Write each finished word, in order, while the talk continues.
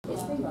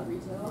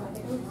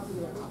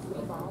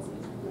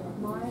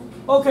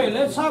Okay,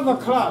 let's have a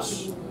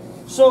class.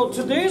 So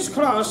today's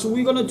class,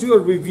 we're going to do a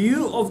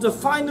review of the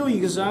final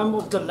exam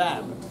of the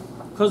lab.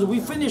 Because we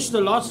finished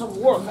lots of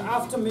work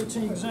after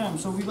midterm exam,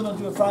 so we're going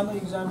to do a final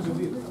exam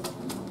review.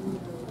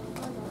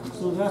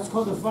 So that's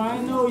called the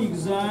final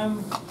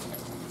exam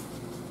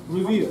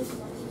review.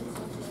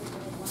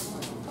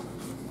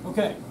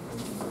 Okay,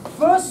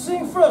 first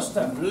thing first,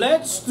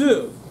 let's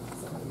do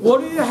what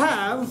do you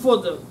have for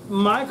the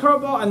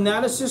microbial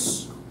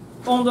analysis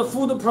on the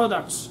food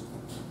products.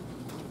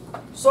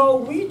 So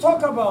we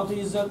talk about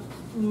is a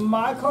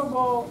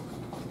microbial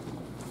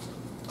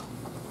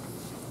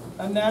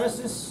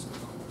analysis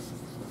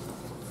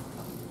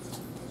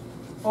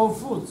of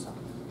foods.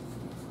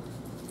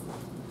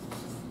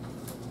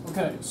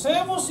 Okay,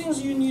 several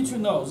things you need to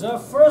know. The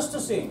first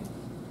thing,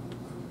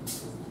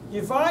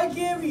 if I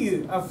give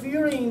you a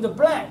fill in the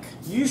blank,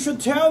 you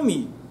should tell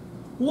me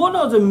what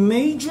are the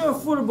major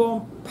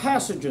foodborne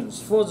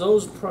pathogens for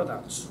those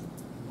products.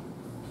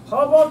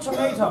 How about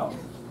tomato?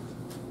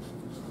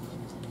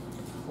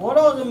 What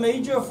are the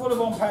major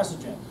foodborne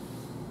pathogens?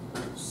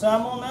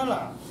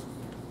 Salmonella.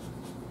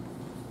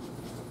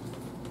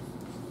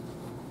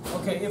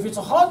 Okay, if it's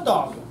a hot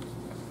dog,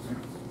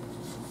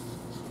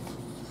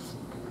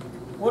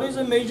 what is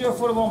a major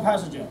foodborne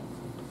pathogen?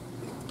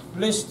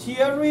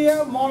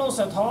 Listeria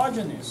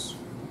monocytogenes.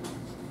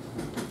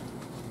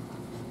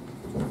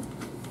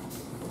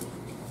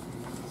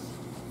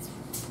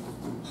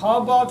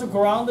 How about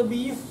ground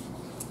beef?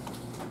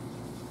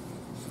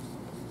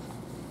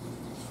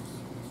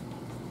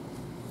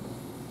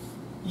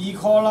 E.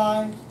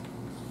 coli,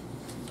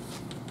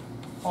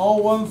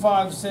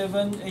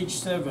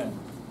 O157H7.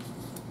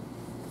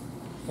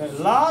 Okay,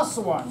 last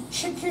one,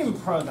 chicken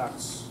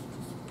products.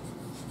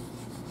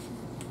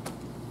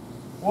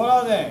 What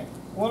are they?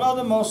 What are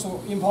the most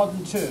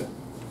important two?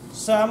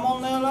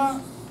 Salmonella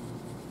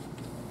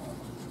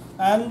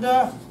and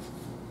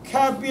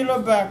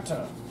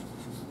Campylobacter.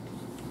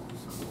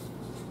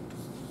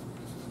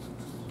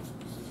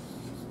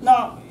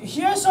 Now,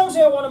 here's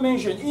something I want to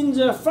mention. In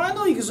the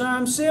final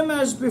exam, same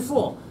as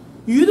before,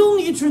 you don't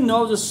need to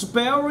know the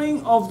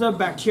spelling of the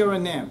bacteria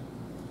name.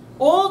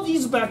 All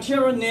these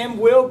bacteria names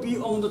will be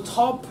on the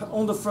top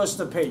on the first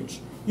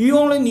page. You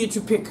only need to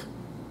pick.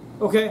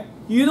 Okay?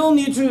 You don't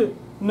need to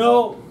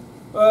know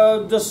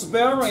the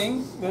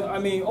spelling. I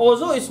mean,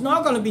 although it's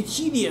not going to be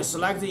tedious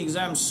like the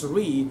exam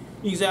 3,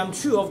 exam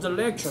 2 of the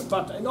lecture,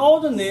 but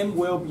all the name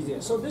will be there.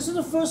 So this is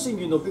the first thing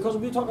you know, because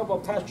we talk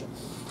about pathogen.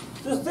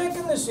 The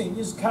second thing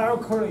is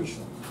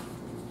calculation.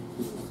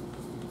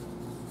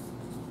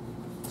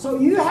 So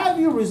you have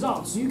your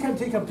results. You can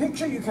take a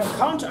picture, you can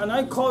count, and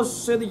I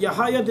said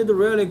Yahaya did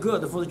really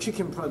good for the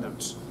chicken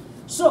products.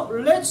 So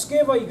let's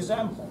give an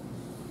example.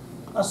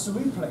 A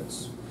 3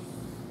 plates.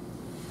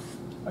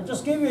 I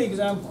just give you an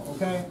example,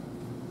 okay?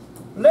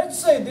 Let's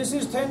say this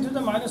is 10 to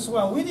the minus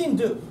 1. We didn't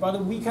do,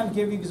 but we can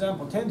give you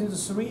example. 10 to the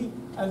 3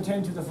 and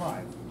 10 to the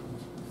 5.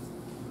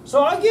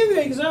 So I give you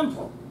an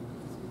example.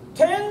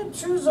 10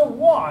 to the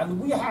 1,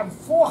 we have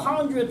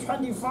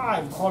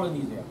 425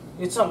 colonies there.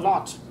 It's a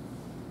lot.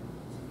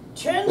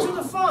 10 to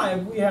the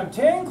 5, we have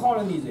 10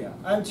 colonies there.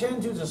 And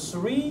 10 to the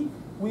 3,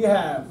 we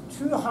have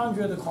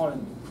 200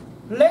 colonies.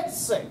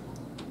 Let's say.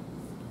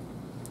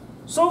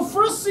 So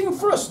first thing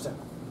first,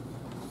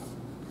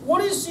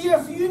 what is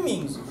CFU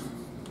means?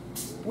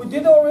 We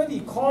did already,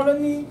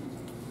 colony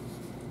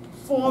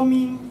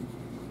forming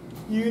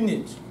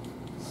unit.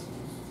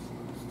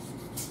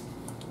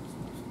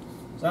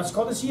 That's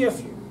called the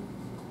CFU.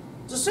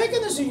 The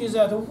second thing is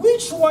that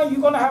which one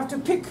you're going to have to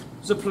pick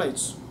the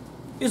plates.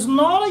 It's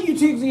not you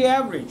take the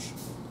average.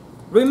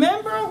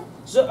 Remember,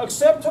 the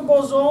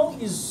acceptable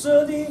zone is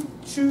 30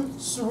 to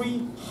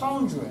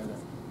 300.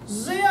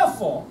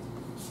 Therefore,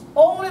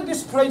 only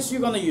these plates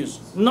you're going to use.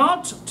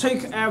 Not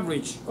take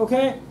average,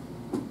 okay?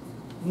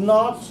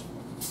 Not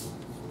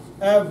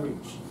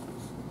average.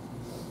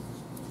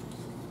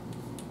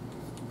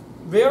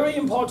 Very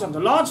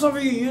important. Lots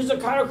of you use the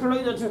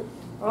calculator to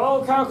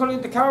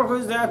calculate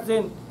that,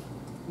 then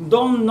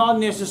not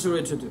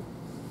necessary to do.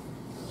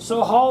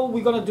 So how are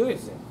we going to do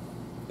it then?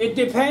 It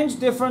depends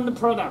different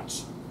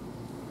products.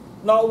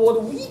 Now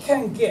what we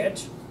can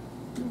get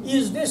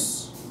is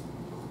this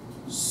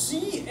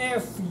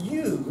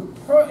CFU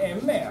per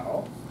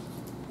ml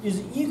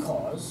is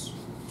equals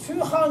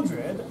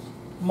 200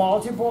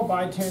 multiplied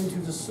by 10 to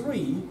the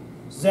 3.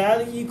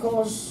 That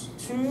equals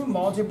 2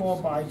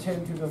 multiplied by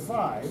 10 to the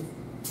 5.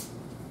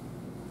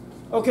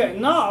 Okay,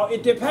 now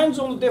it depends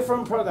on the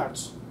different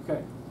products.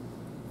 Okay.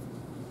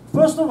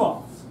 First of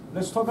all,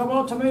 let's talk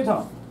about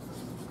tomato.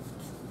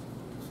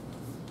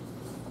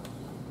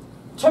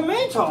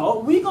 Tomato,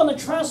 we're going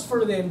to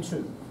transfer them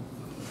to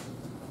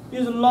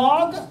is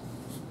log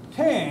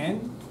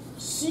 10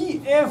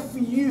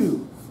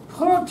 CFU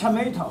per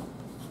tomato.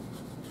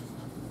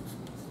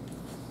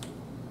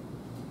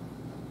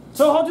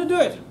 So how to do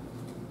it?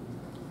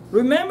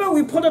 Remember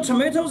we put the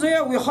tomatoes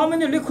there, how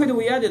many liquid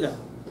we added?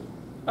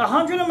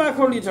 100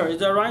 microliter, is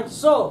that right?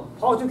 So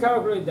how to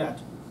calculate that?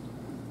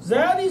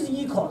 That is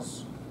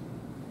equals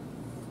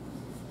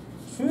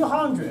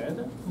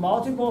 200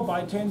 multiplied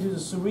by 10 to the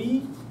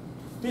 3.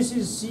 This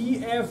is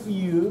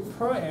CFU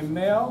per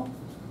ml,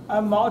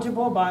 and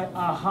multiplied by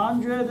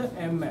 100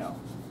 ml.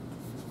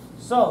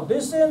 So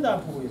this ends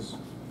up with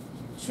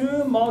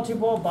 2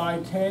 multiplied by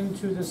 10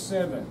 to the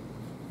 7.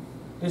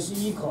 This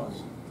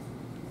equals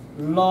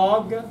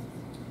log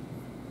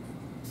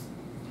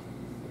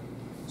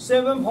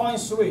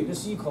 7.3.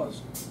 This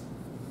equals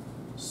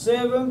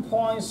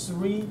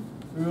 7.3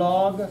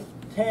 log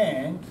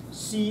 10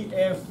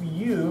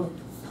 CFU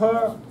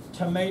per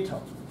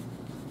tomato.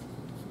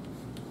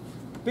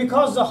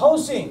 Because the whole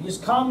thing is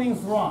coming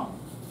from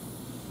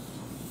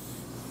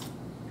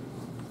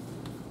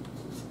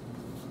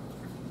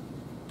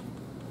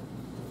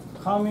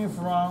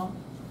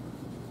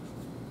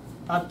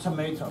a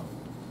tomato.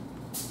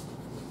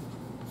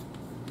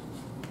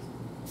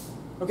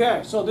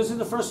 Okay, so this is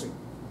the first thing.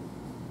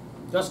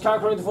 Just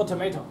calculate for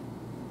tomato.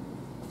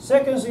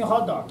 Second thing,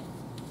 hot dog.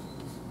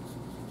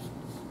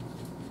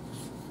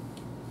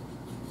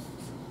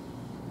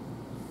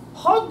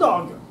 Hot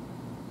dog,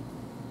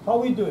 how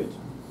we do it?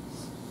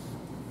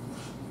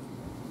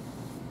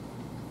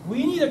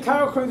 We need to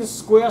calculate the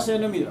square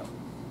centimeter.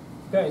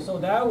 Okay, so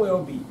that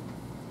will be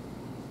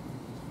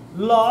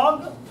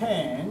log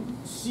 10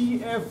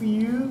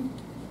 CFU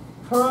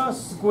per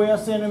square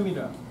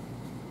centimeter.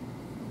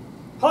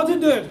 How to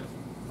do it?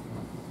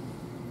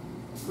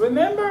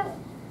 Remember,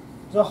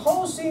 the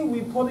whole thing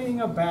we put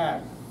in a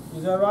bag.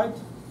 Is that right?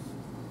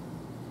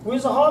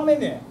 With how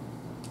many?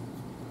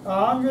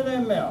 100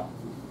 ml.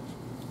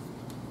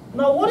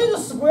 Now, what is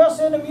the square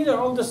centimeter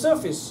of the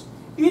surface?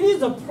 It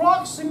is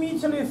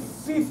approximately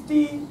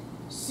 50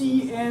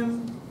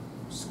 cm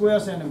square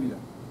centimeter.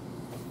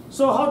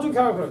 So how to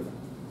calculate it?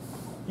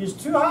 Is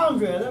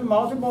 200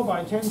 multiplied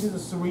by 10 to the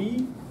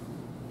 3,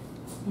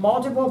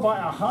 multiplied by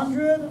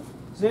 100,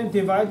 then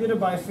divided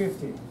by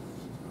 50.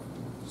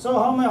 So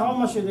how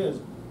much it is?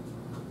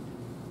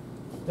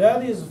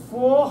 That is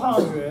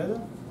 400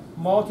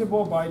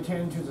 multiplied by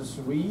 10 to the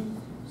 3.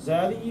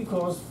 That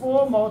equals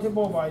 4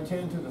 multiplied by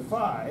 10 to the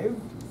 5.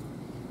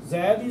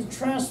 That is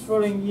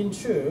transferring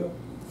into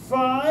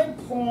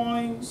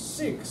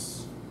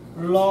 5.6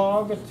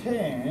 log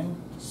 10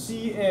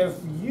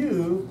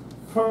 CFU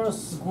per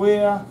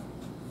square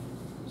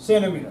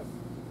centimeter.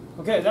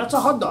 Okay, that's a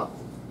hot dog.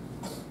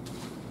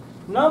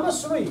 Number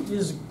 3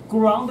 is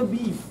ground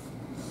beef.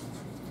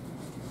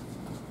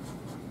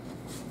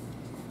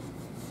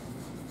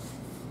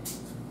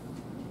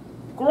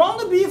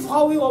 Ground beef,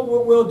 how we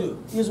will do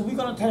is we're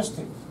going to test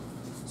it.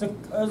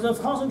 The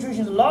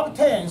concentration is log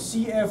 10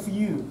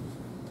 CFU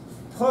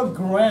per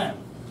gram.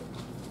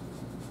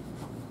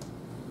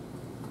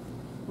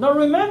 Now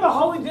remember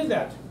how we did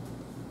that.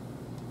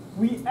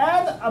 We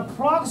add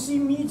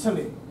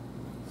approximately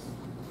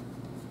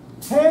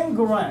 10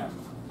 grams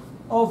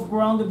of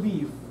ground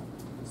beef.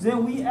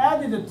 Then we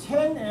added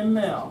 10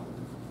 ml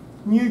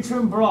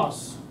nutrient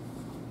broth.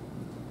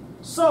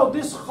 So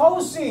this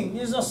whole thing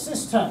is a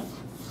system.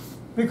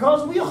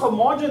 Because we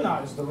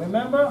homogenized,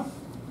 remember?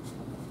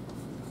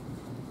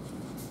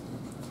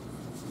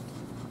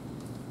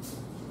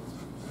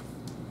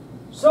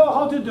 So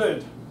how to do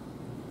it?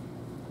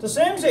 The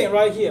same thing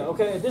right here,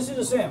 okay? This is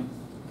the same.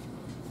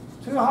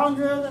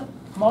 200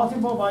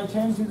 multiplied by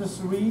 10 to the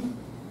 3.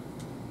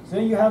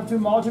 Then you have to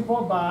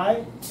multiply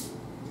by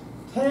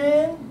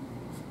 10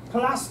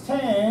 plus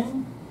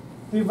 10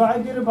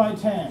 divided by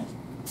 10.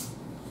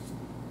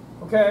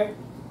 Okay?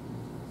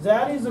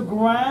 That is a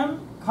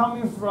gram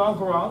coming from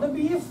ground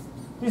beef.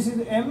 This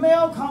is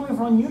ml coming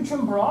from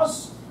nutrient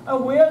broth.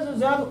 And where does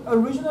that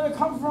originally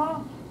come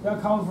from?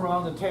 That comes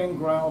from the 10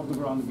 grams of the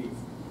ground beef.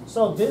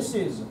 So this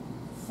is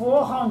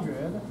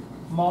 400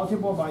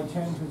 multiplied by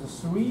 10 to the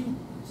 3.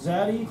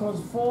 That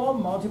equals 4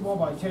 multiplied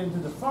by 10 to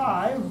the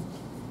 5.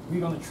 We're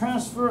going to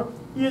transfer.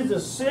 It's the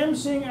same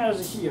thing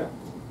as here.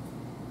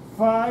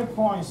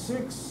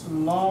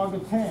 5.6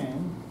 log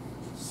 10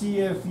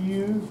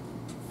 CFU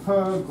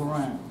per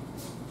gram.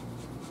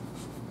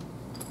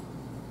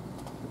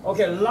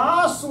 Okay,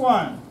 last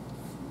one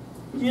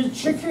is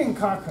chicken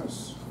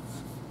carcass.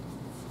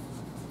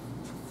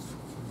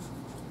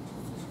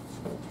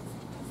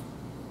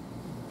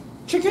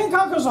 Chicken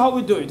carcass, how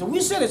we do it?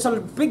 We said it's a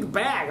big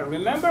bag,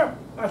 remember?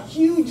 A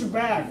huge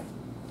bag.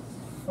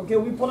 Okay,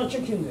 we put a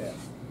chicken there.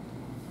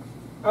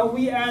 And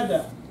we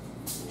add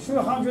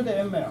 200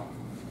 ml.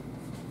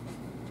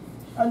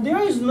 And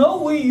there is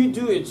no way you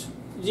do it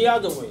the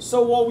other way.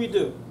 So what we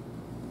do?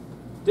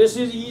 This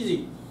is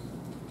easy.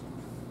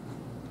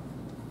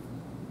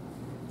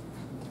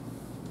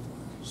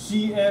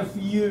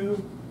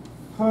 CFU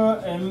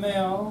per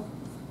ml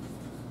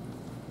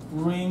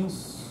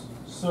rinse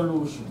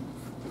solution.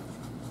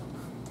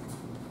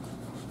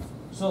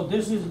 So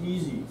this is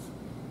easy.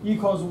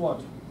 Equals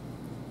what?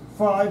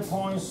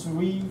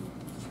 5.3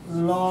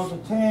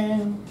 log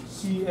 10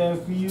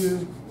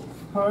 CFU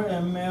per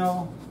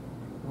ml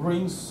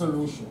rinse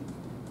solution.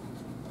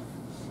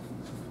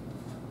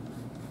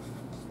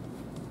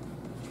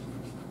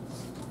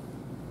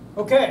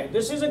 Okay,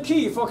 this is a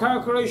key for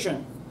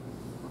calculation.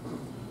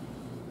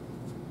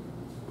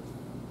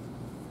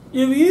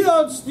 If you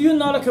are still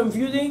not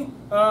confusing,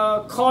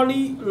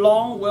 Carly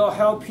Long will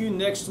help you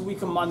next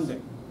week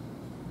Monday.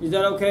 Is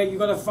that okay? You're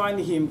gonna find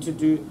him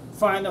to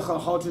find her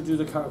how to do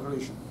the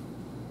calculation.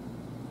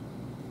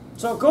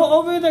 So go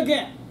over it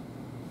again.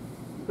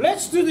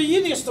 Let's do the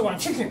easiest one,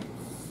 chicken.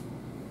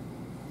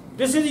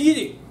 This is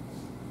easy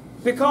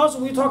because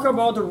we talk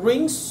about the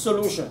rings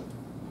solution.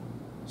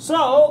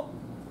 So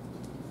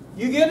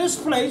you get this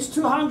plate,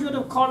 200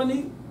 of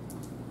colony,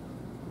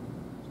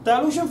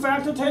 dilution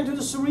factor 10 to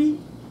the 3,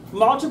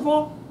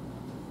 multiple,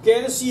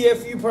 get a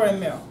CFU per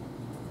ml.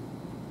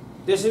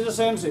 This is the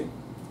same thing,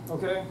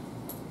 okay?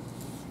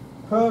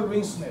 Per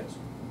rinse net.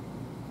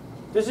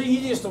 This is the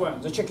easiest one,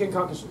 the chicken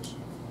carcasses.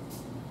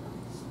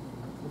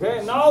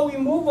 Okay, now we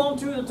move on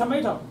to the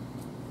tomato.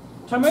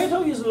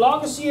 Tomato is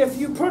log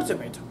CFU per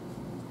tomato.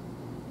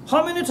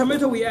 How many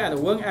tomato we add?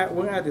 One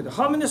added.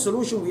 How many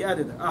solution we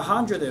added?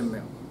 100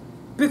 ml.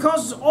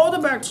 Because all the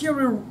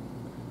bacteria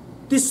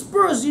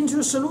dispersed into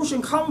a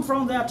solution come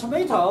from that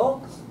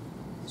tomato.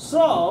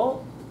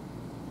 So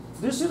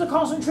this is the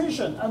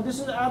concentration, and this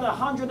is at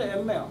 100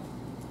 ml.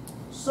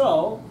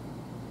 So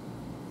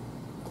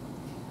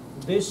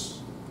this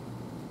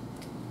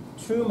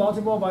 2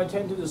 multiplied by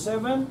 10 to the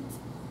 7,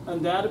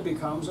 and that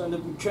becomes, and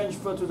we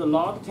transfer to the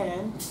log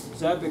 10,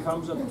 that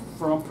becomes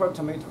from per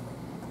tomato.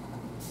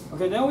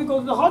 Okay, then we go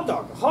to the hot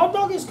dog. Hot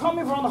dog is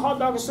coming from the hot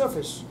dog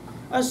surface.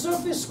 And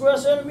surface square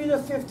centimeter,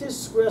 50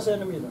 square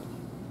centimeter.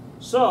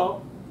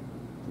 So,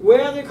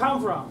 where they come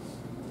from?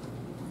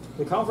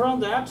 They come from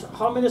that,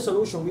 how many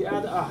solution? We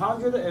add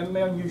 100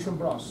 ml nutrient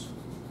broth.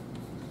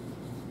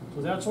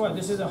 So that's why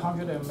this is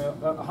 100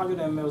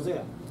 ml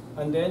there.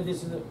 And then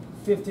this is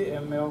 50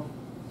 ml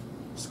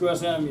square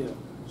centimeter.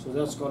 So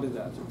let's call it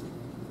that.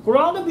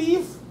 Ground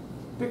beef,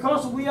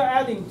 because we are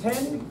adding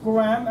 10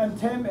 gram and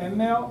 10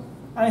 ml,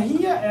 and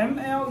here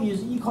ml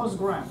is equals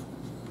gram.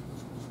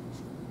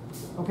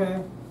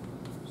 Okay,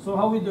 so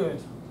how we do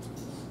it?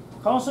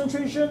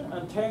 Concentration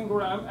and 10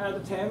 gram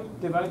add 10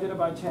 divided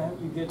by 10,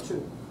 you get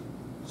 2.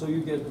 So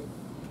you get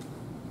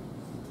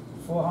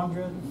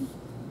 400,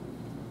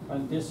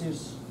 and this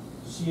is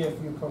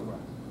CFU per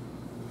gram.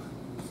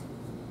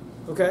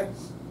 Okay,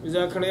 is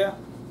that clear?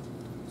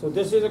 So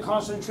this is the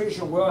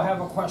concentration. We'll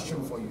have a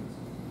question for you.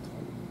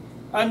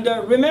 And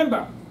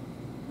remember,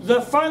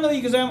 the final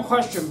exam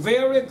question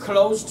very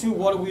close to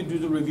what we do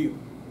the review.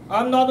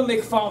 I'm not to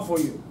make fun for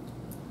you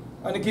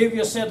and give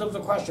you a set of the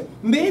question.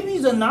 Maybe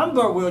the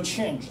number will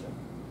change.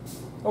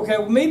 Okay,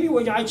 maybe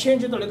when I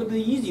change it a little bit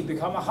easy,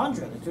 become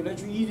 100 to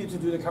let you easy to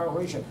do the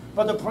calculation.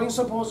 But the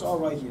principles are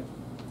right here.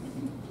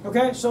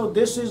 Okay, so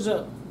this is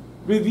a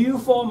review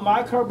for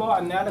microbial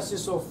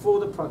analysis of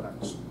food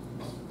products.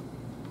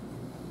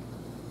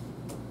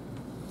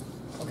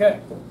 Okay,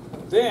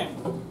 then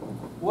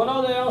what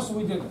else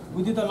we did?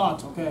 We did a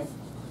lot, okay?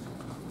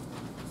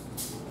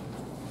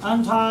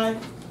 Antibiotic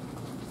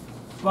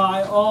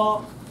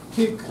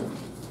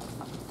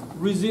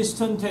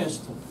resistant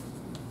test.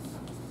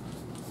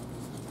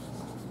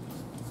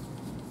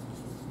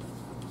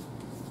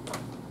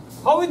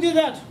 How we did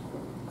that?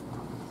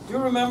 Do you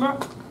remember?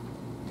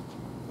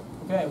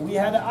 Okay, we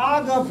had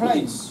agar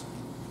plates.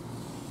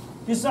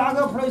 This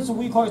agar plates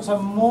we call it a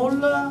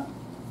molar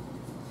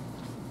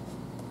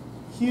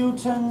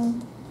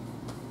Hilton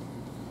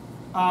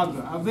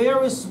agar, a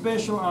very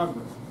special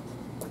agar,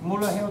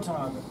 Muller Hilton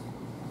agar.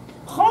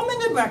 How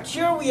many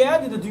bacteria we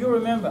added? Do you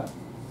remember?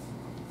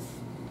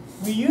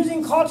 We're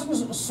using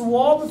cotton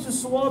swab to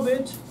swab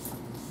it,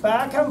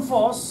 back and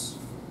forth,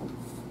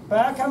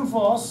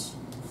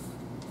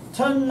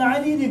 turn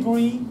 90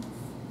 degrees.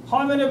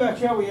 How many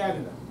bacteria we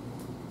added?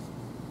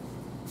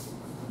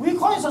 We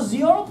call it a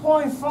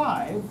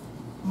 0.5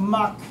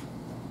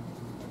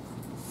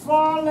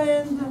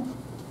 McFarland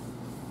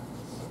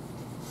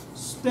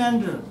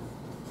standard.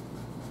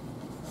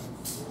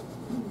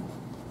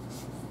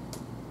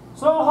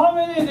 So how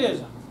many it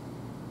is?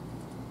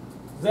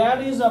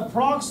 That is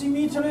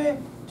approximately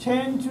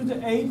 10 to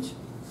the 8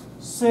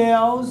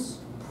 cells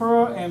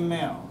per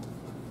ml.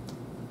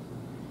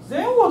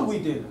 Then what we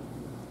did?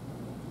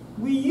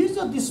 We used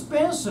a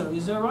dispenser,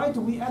 is that right?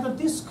 We add a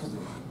disc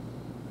there.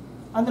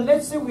 And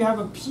let's say we have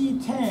a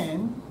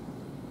P10,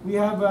 we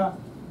have a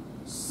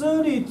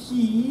 30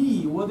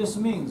 TE, what this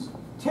means?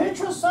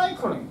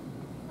 Tetracycline.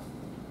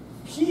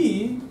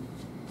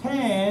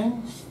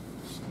 P10,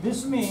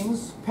 this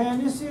means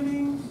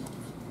penicillin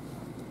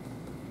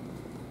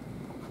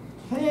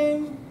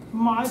 10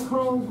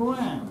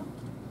 microgram.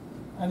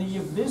 And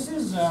if this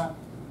is a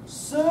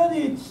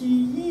 30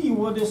 TE,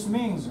 what this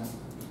means?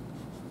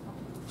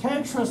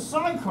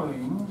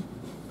 Tetracycline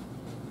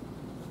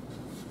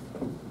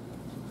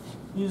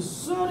is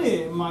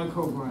 30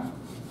 microgram.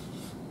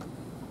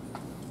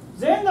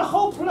 Then the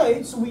whole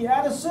plates, we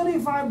add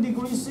 35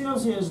 degrees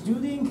Celsius, do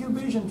the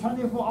incubation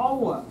 24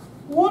 hours.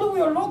 What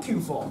we are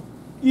looking for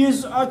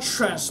is a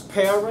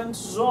transparent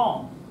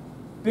zone,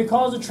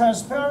 because the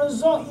transparent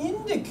zone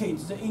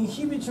indicates the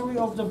inhibitory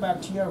of the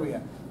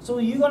bacteria. So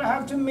you're going to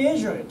have to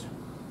measure it.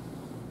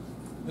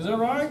 Is that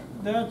right?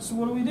 That's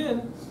what we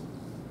did.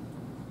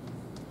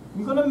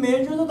 We're going to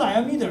measure the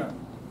diameter.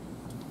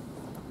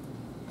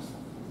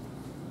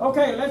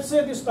 Okay, let's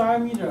say this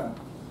diameter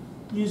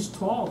is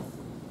 12.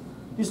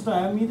 This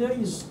diameter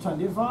is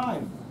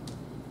 25.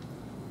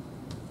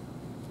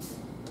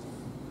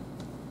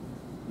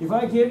 If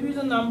I give you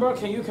the number,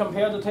 can you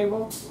compare the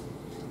table?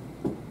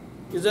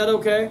 Is that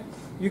okay?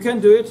 You can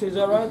do it, is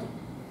that right?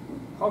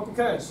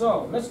 Okay,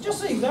 so let's just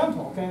say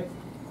example, okay?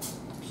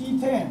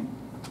 P10.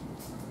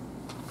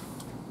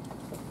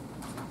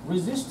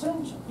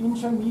 Resistant,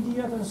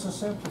 intermediate, and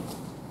susceptible.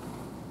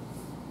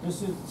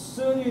 This is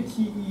 30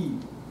 TE.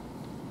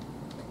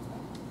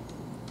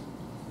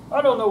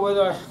 I don't know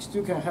whether I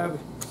still can have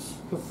it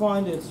to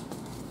find it.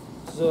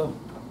 The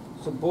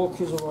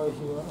book is right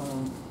here.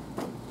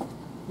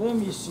 Let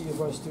me see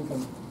if I still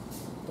can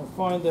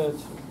find that.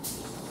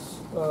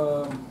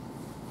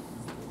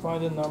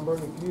 Find the number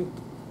if you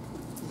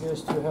guys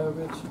still have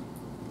it.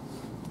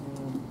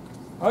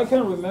 I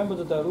can remember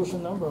the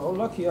dilution number. Oh,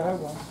 lucky I have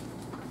one.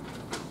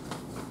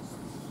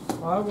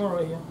 I have one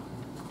right here.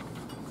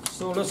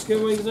 So let's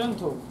give an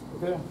example.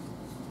 Okay.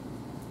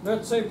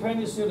 Let's say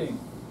penicillin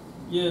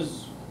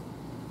is.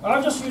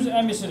 I'll just use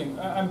ampicillin.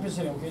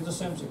 Ampicillin. Okay, it's the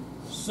same thing.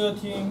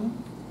 13.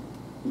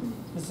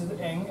 This is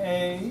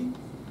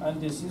Na,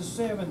 and this is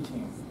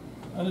 17.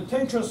 And the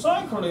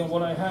tetracycline,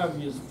 what I have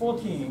is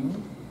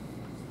 14,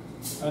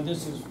 and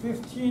this is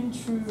 15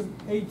 to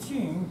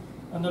 18,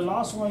 and the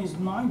last one is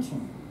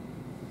 19.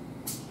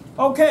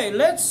 Okay,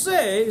 let's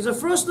say the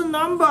first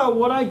number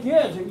what I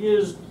get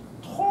is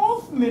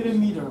 12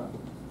 millimeter,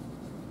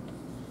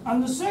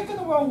 and the second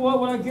one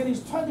what I get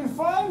is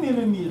 25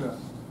 millimeter.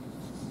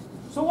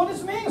 So what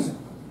this means?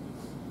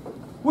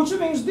 Which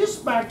means this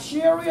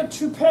bacteria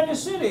to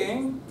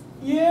penicillin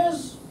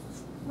is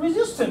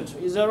resistant,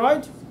 is that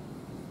right?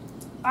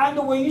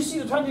 And when you see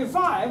the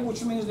 25,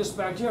 which means this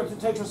bacteria to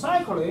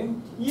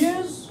tetracycline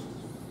is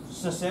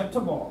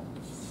susceptible.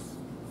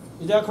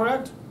 Is that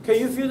correct? Can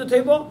you feel the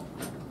table?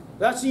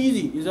 That's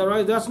easy, is that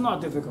right? That's not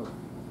difficult.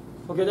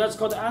 Okay, that's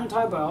called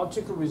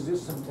antibiotic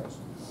resistance test.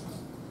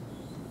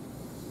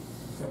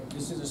 Okay,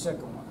 this is the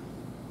second one.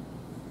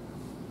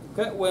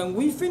 Okay, when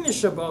we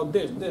finish about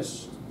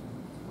this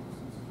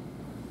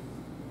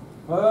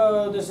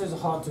is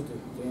hard to do.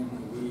 Then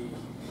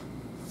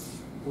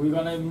we're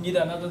gonna need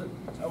another.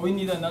 We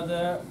need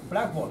another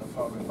blackboard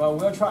probably, but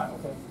we'll try.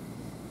 Okay,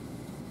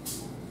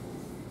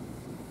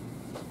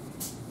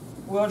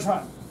 we'll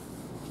try.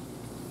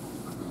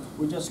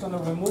 We're just gonna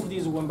remove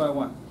these one by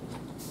one.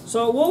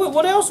 So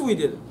what else we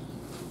did?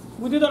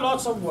 We did a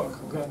lots of work.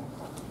 Okay,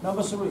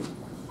 number 3.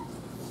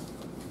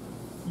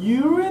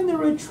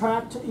 Urinary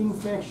tract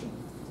infection.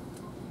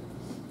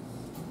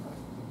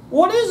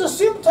 What is the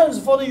symptoms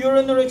for the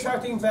urinary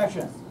tract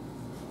infection?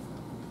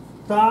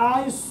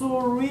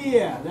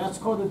 Dysuria, that's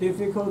called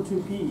difficult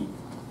to pee.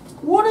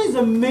 What is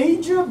a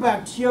major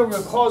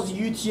bacteria cause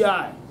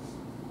UTI?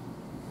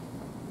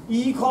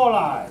 E.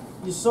 coli.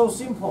 It's so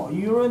simple.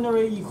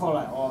 Urinary E.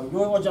 coli. Or you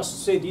will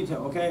just say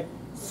detail, okay?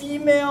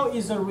 Female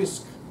is a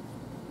risk.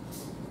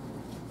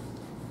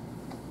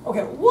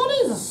 Okay, what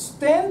is the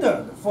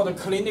standard for the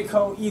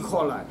clinical E.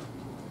 coli?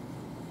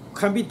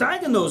 Can be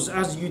diagnosed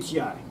as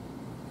UTI.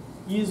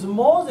 Is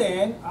more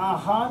than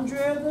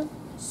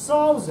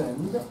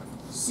 100,000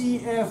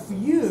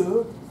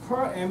 CFU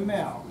per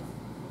ml.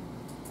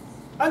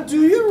 And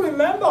do you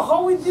remember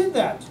how we did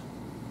that?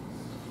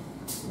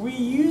 We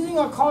using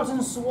a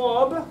cotton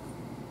swab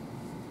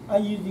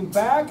and using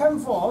back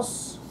and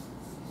forth,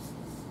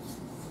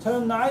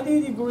 turn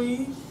 90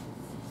 degrees,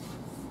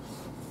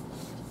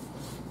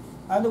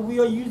 and we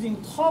are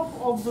using top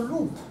of the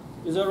loop.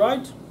 Is that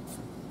right?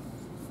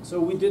 So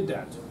we did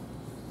that.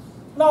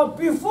 Now,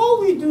 before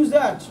we do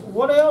that,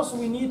 what else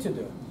we need to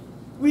do?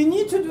 We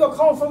need to do a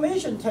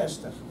confirmation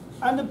test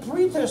and a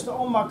pre-test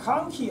on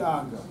McConkey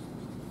agar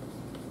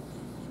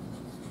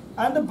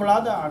and the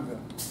blood agar.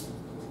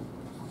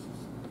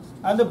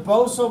 And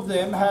both of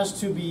them has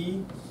to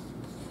be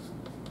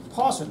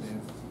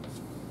positive.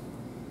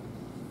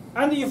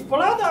 And if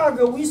blood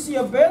agar we see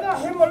a better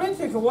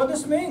hemolytic, what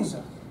this means?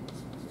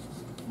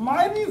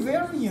 Might be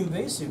very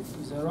invasive,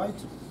 is that right?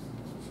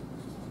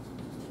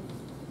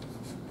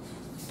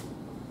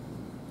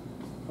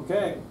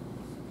 Okay,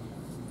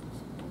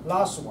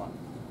 last one.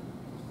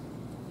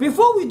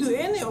 Before we do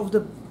any of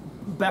the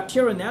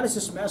bacterial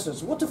analysis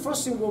methods, what the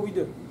first thing what we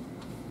do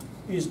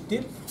is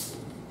dip,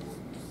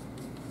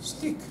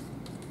 stick.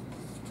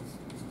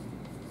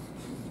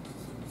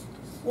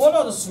 What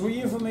are the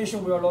 3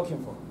 information we are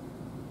looking for?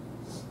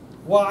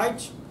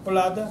 White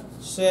blood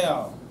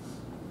cell,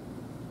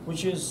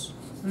 which is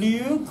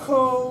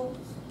leukocyte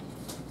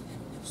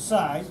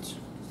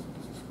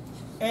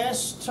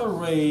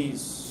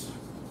esterase.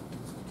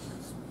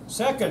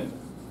 Second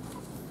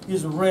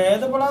is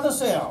red blood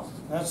cell.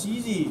 That's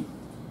easy.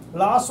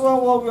 Last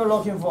one, what we are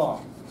looking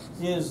for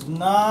is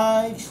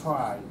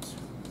nitrite.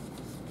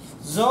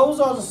 Those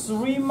are the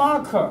 3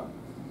 markers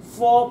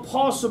for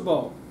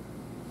possible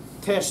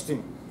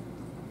testing.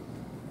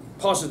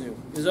 positive.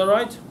 Is that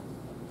right?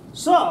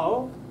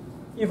 So,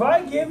 if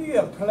I give you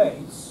a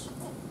plate,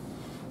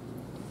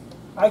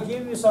 I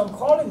give you some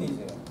colonies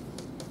here.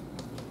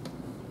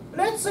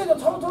 Let's say the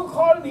total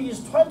colony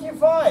is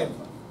 25.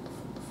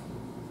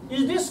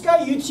 Is this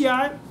guy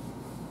UTI?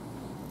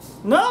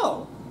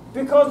 No,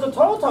 because the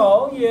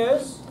total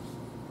is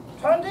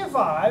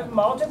 25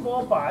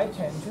 multiplied by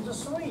 10 to the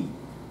 3.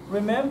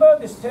 Remember,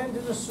 this 10 to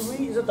the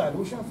 3 is a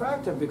dilution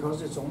factor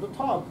because it's on the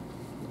top.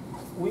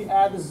 We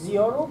add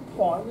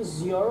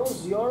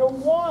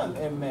 0.001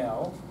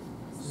 ml.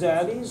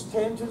 That is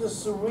 10 to the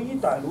 3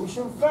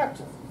 dilution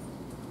factor.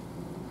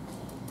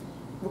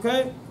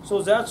 Okay,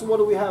 so that's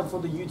what we have for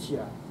the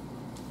UTI.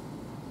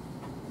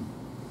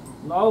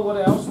 Now what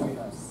else we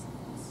have?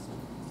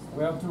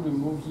 We have to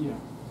remove here.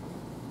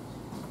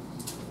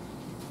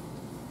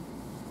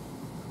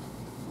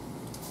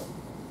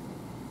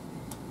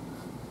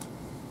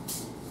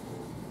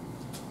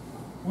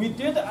 We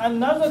did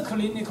another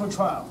clinical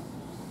trial.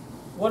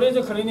 What is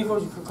the clinical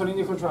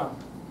trial?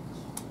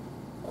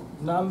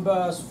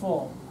 Number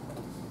 4.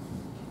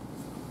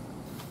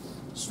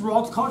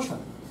 Throat culture.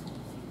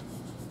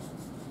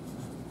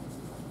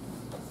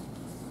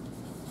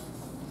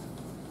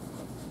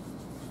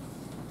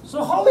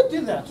 So how we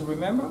did that,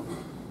 remember?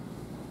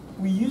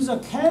 We use a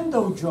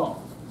candle jar.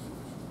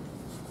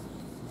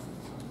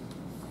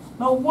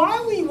 Now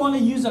why we want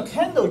to use a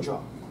candle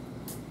jar?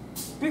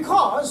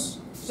 Because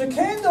the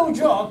candle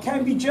jar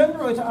can be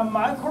generated a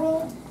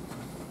micro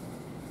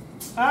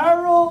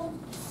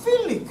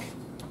aerophilic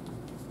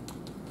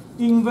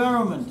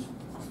environment.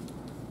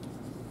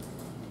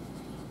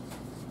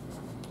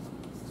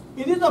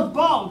 It is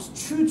about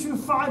 2 to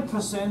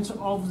 5%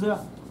 of the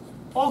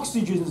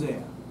oxygen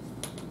there.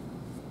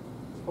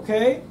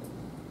 Okay?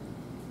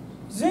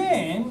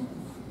 Then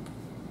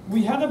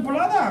we had a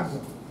blood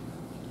agar,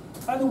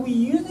 and we're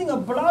using a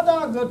blood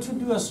agar to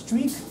do a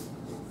streak.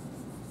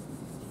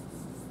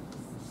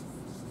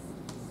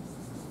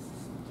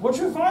 What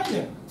you find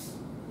there?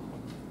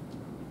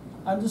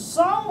 And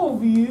some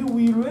of you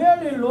we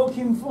really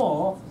looking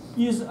for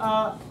is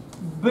a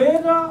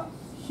beta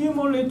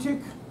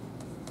hemolytic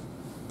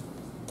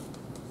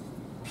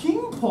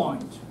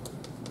pinpoint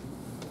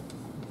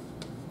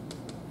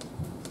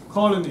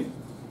colony.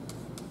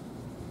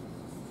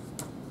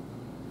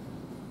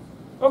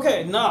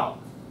 Okay, now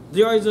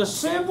there is a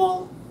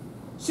several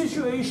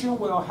situation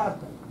will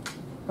happen.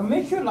 To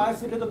make your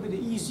life a little bit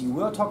easy,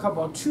 we'll talk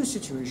about 2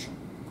 situations.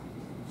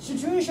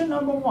 Situation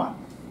number 1.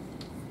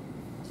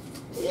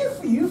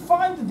 If you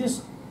find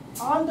this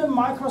under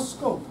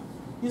microscope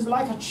is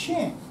like a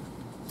chain,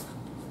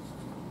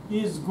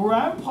 is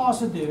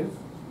gram-positive,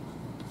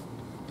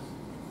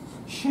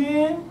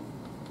 chain,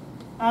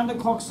 and the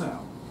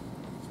coxal,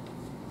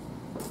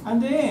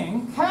 and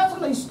then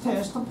catalyst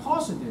test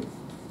positive.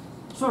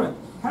 Sorry,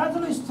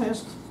 catalyst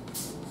test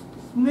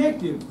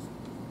negative.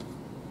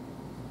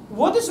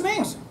 What this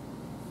means?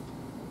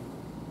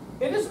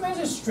 It just means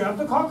it's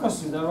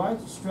streptococcus, is that right?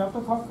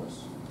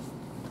 Streptococcus.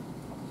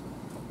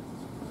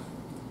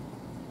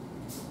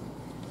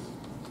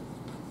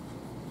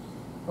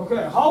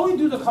 Okay, how we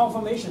do the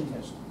confirmation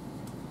test?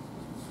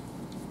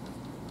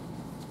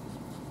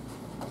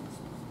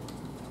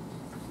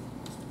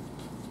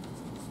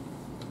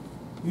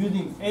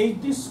 Using A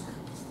disc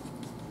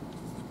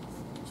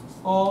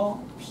or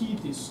P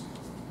disc.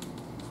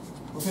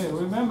 Okay,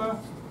 remember,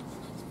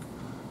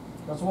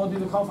 that's what we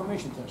do the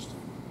confirmation test.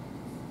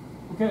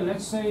 Okay,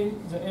 let's say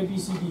the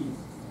ABCD.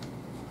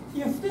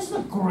 If this is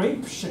a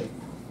grape shape,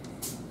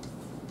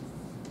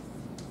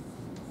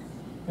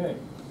 okay,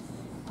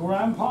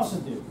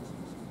 gram-positive,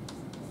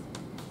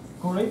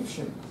 grape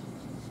shape.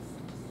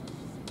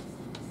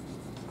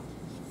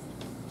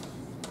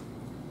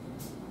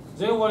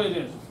 Then what it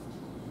is?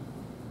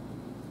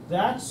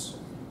 That's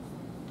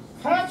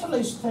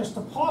catalyst test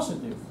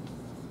positive.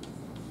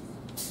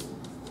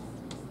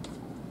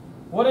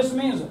 What this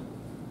means?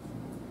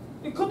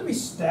 It could be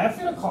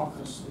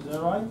staphylococcus, is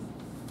that right?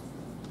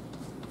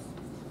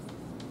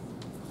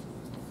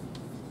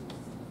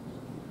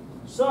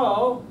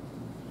 So,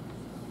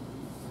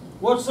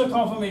 what's the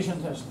confirmation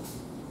test?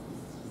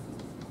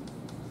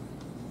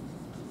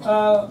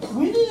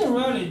 We didn't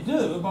really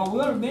do, but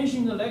we'll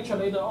mention in the lecture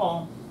later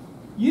on.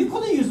 You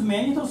could use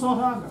mannitol salt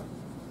agar.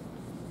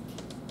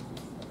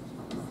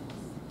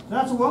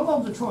 That's one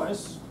of the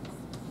choice.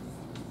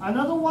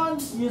 Another one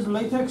is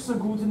latex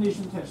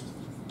agglutination test.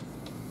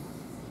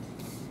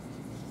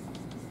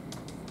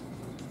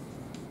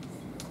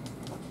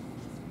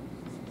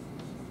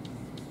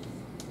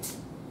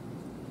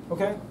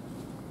 Okay?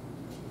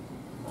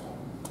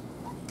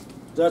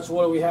 That's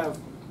what we have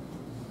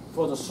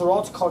for the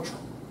throat culture.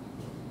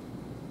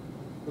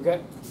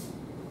 Okay?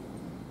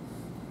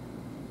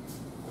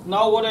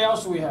 Now what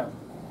else we have?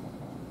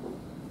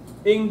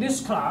 In this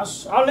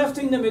class, I left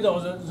in the middle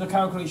the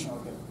calculation,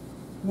 okay?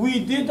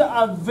 We did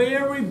a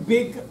very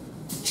big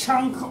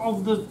chunk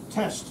of the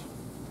test.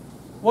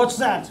 What's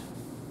that?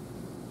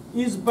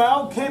 Is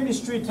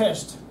biochemistry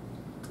test.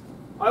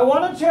 I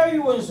want to tell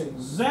you one thing.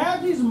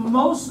 That is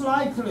most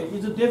likely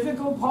is a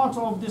difficult part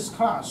of this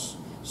class.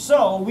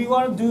 So we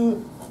want to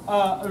do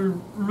a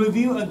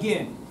review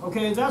again.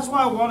 Okay, that's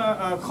why I want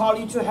to call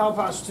you to help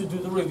us to do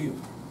the review.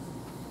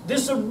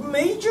 This is a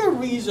major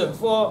reason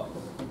for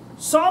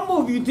some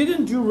of you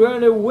didn't do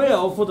really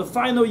well for the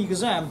final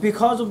exam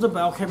because of the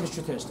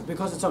biochemistry test,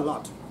 because it's a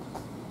lot.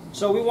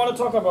 So we want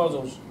to talk about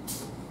those.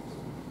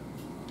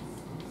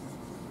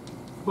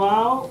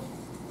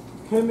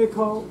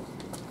 Biochemical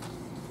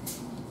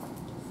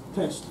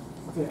test.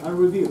 Okay, I'll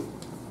review.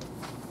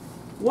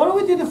 What do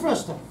we do the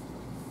first time?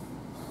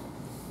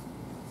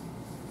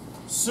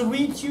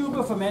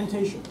 3-tube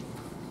fermentation.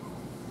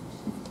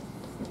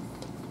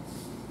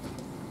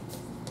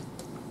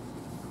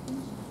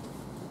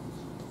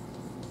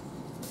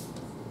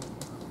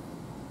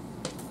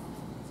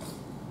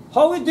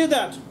 How we did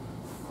that?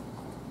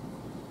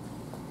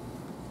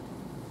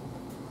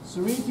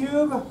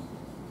 3-tube.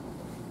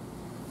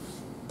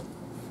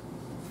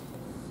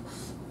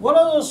 What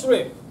are those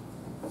three?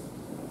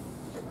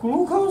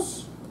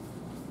 Glucose,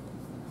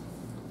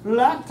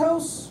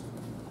 lactose,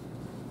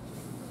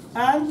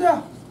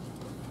 and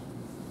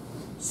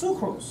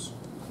sucrose.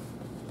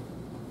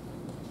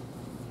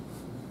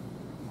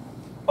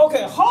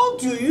 Okay, how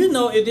do you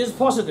know it is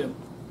positive?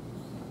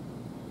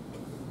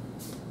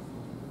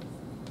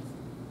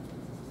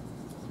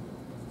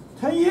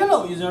 Turn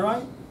yellow, is that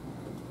right?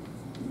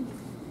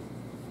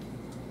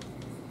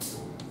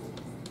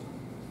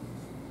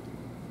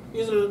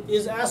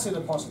 Is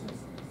acid positive?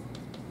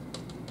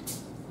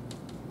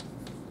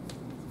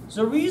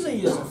 The reason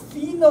is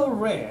phenol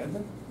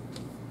red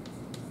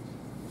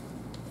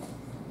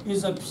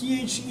is a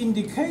pH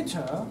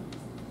indicator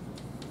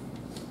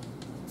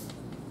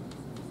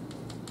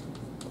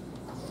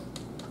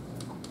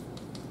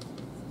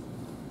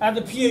at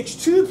the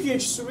pH 2,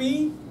 pH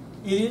 3,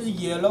 it is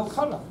yellow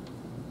color.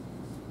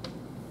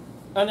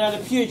 And at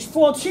the pH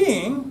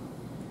 14,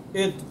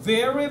 it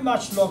very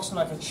much looks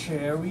like a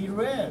cherry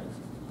red.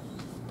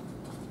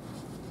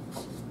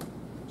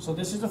 So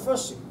this is the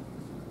first thing.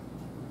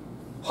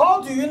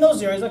 How do you know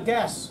there is a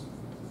gas?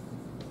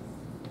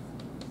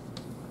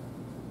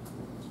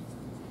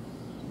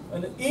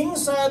 And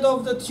inside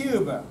of the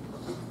tube,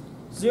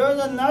 there is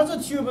another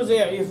tube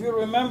there, if you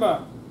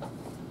remember,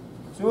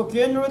 to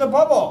generate the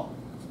bubble.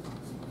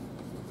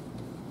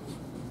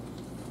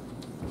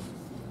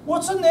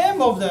 What's the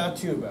name of that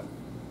tube?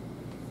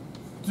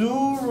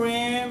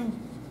 Durum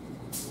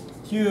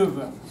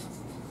tube.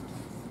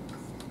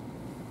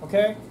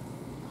 Okay?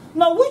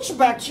 Now, which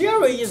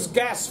bacteria is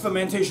gas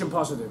fermentation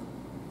positive?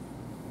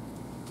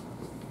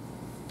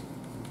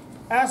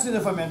 Acid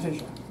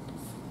fermentation.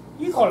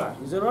 E. coli,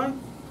 is that right?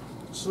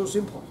 So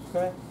simple,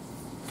 okay?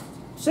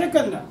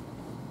 Second,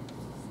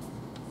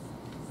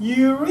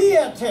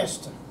 urea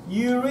test.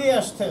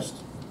 Urease test.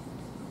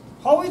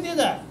 How we did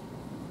that?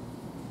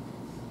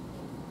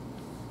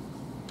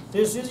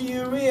 This is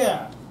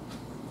urea.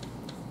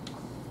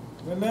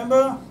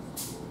 Remember?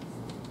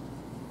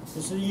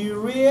 This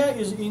urea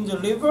is in the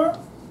liver.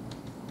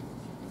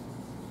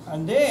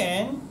 And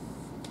then,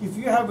 if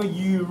you have a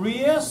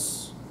urease,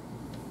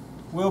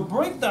 will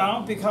break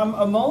down, become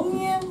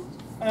ammonium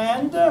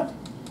and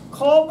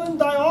carbon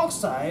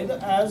dioxide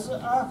as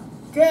a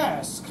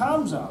gas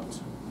comes out.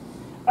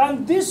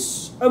 And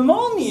this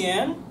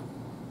ammonium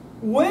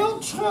will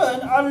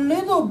turn a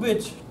little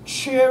bit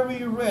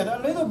cherry red, a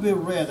little bit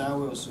red, I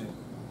will say.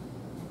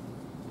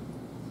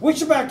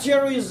 Which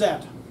bacteria is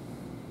that?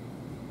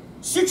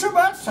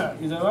 Citrobacter,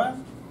 is that right?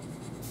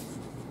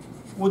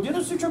 We did a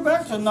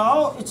Citrobacter,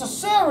 now it's a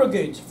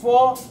surrogate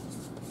for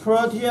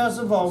Proteus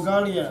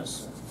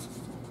vulgarius.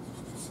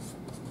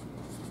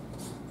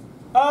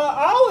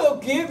 I will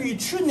give you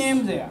two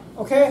names there,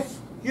 okay?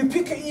 You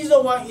pick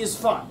either one is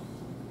fine.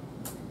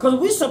 Because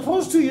we're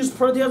supposed to use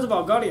Proteus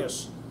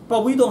vulgarius,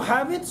 but we don't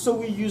have it, so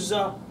we use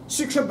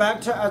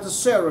Citrobacter as a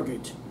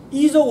surrogate.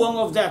 Either one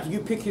of that you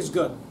pick is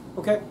good,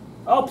 okay?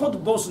 I'll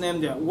put both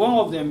names there. One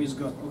of them is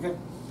good, okay?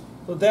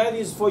 So that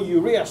is for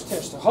urease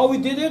test. How we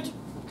did it?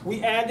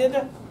 We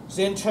added,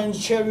 then turned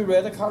cherry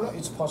red color,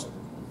 it's positive.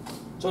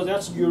 So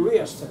that's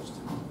urease test.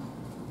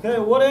 Okay,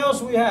 what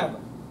else we have?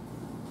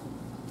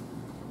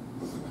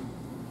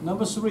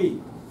 Number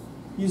 3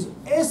 is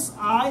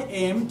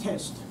SIM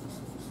test.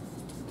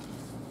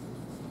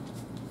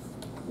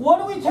 What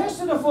do we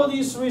tested for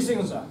these three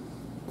things?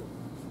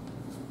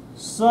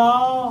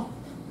 Sulfide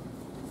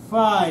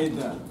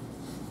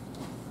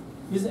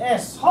is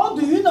S. How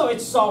do you know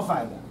it's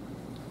sulfide?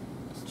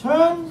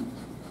 Turn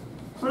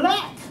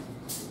black.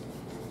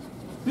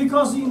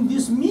 Because in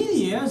this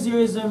media, there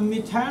is a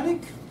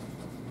metallic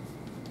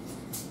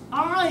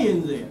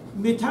ion there.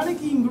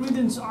 Metallic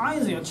ingredients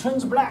ion there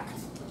turns black.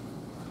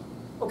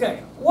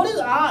 Okay, what is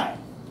I?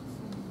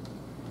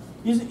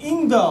 Is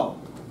Indo.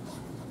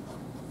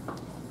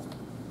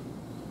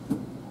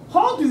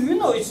 How do you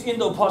know it's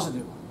Indo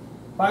positive?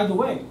 By the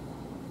way,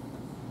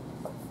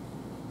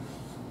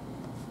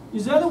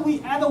 is that we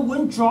add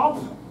 1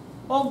 drop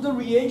of the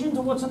reagent?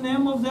 What's the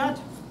name of that?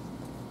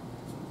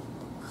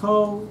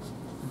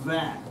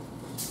 Covat.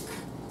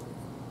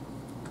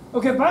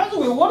 Okay, by the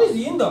way, what is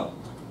Indo?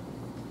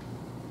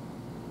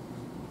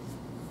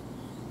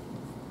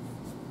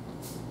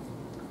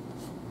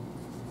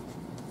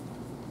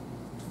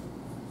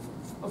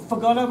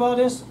 Forgot about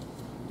this?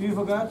 Do you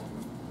forget?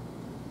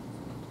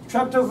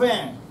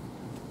 Tryptophan.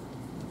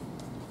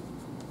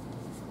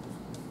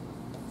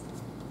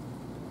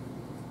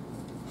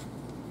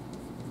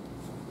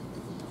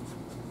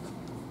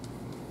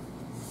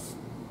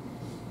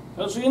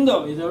 That's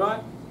Indo, is that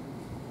right?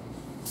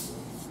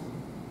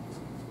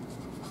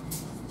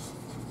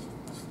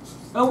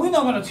 We're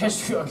not going to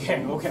test you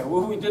again, okay?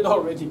 We did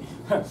already.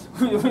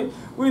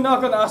 We're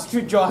not going to ask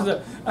you, John.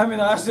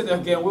 Ask it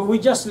again. We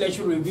just let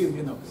you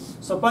review,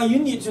 So, but you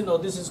need to know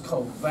this is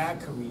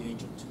Kovac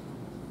reagent.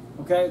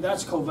 Okay,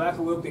 that's Kovac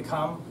will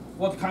become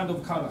what kind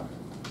of color?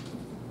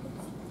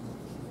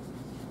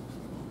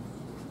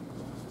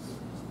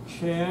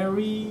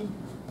 Cherry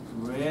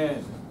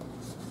red.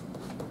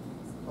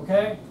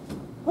 Okay?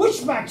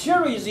 Which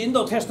bacteria is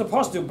Indo test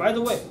positive, by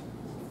the way?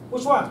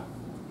 Which one?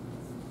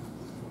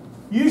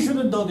 You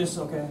should know this,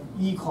 okay?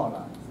 E.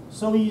 coli.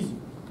 So easy.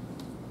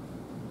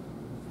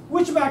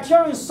 Which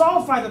bacteria is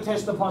sulfide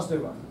test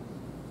positive?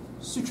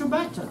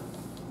 Citrobacter.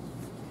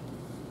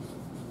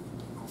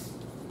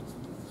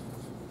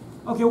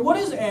 Okay, what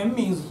is M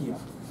means here?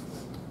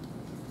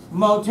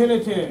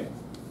 Motility.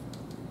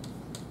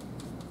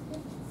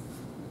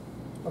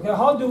 Okay,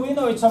 how do we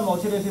know it's a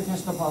motility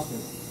test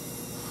positive?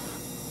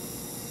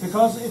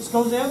 Because it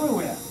goes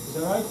everywhere, is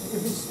that right?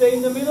 If it stays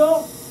in the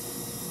middle,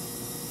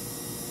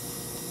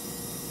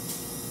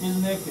 is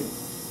negative.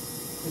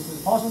 This is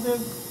positive,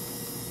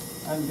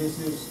 and this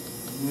is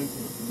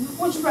negative.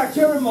 Which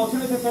bacterial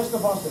motility test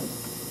positive?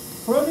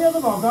 Proteus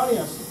or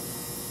Bulgarius?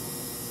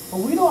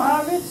 But we don't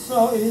have it,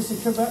 so it is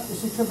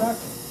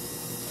Citrobacter.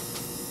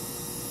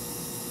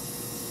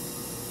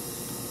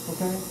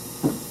 Okay,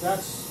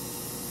 that's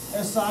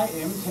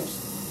SIM test.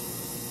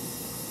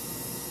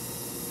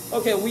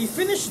 Okay, we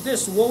finished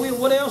this.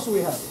 What else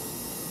we have?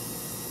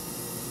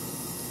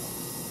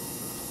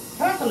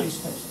 Catalase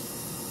test.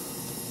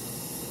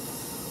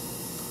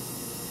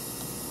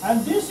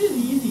 And this is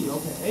easy,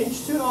 okay.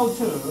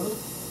 H2O2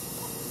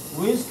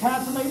 with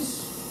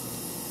catalase,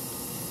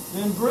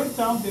 then break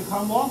down,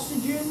 become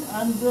oxygen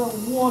and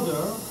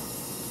water,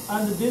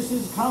 and this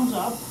comes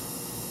up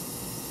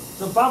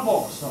the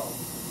bubble. So,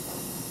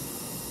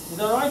 is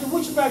that right?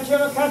 Which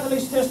bacterial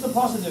catalase test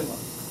positive?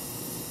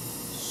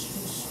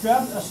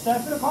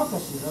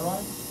 Staphylococcus, is that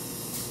right?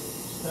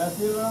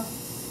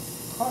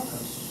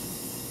 Staphylococcus.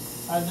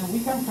 And then we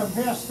can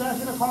compare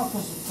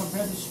Staphylococcus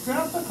compared to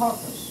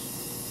Streptococcus.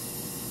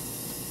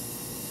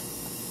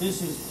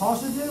 This is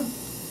positive,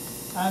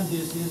 and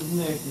this is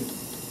negative.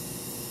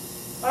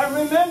 And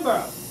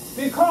remember,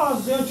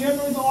 because they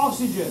generate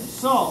oxygen,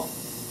 so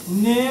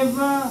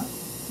never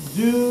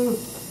do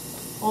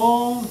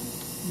on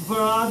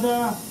blood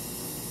agar.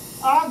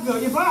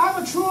 If I have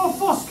a true or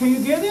false, can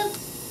you get it?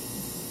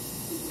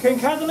 Can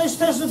catalase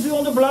test do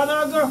on the blood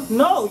agar?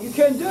 No, you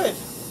can't do it.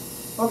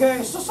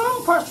 Okay, so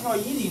some questions are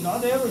easy,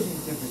 not everything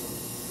is difficult.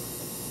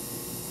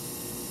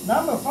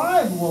 Number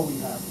 5, what we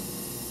have?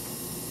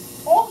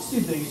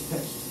 Oxidase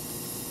test.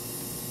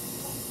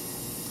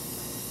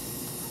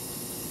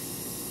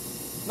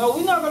 Now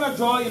we're not going to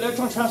draw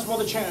electron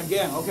transport chain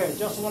again. Okay,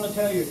 just want to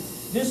tell you,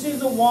 this is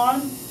the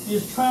one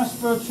is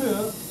transferred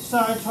to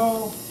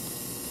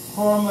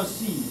cytochrome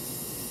C.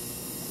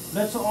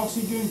 Let's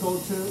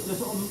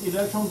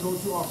electron go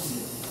to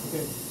oxygen.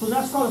 Okay, so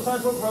that's called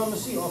cytochrome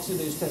C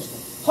oxidase test.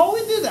 How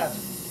we did that?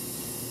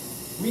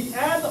 We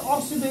add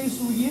oxidase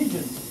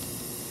reagent.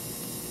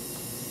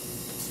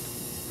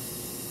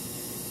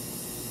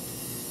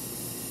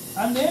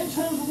 And then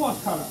turns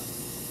what color?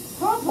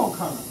 Purple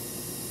color.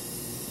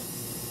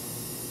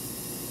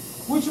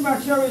 Which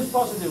bacteria is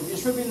positive? It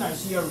should be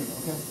Neisseria,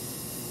 okay?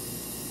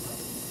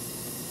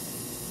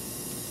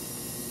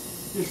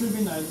 It should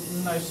be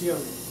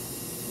Neisseria.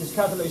 It's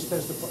catalase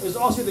test, it's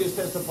oxidase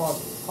test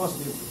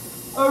positive.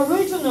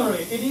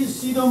 Originally, it is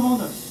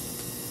Pseudomonas.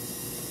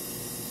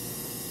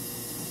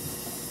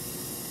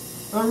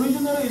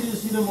 Originally, it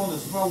is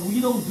Pseudomonas, but we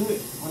don't do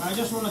it. And I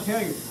just want to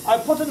tell you, I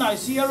put a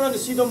Neisseria and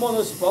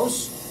Pseudomonas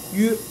both.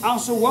 You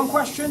answer one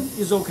question,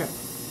 is okay.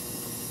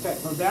 Okay,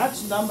 so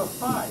that's number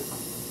 5.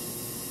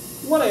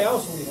 What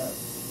else we have?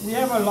 We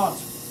have a lot.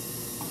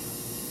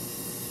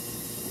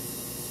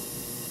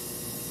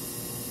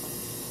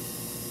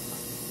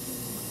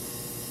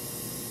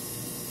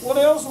 What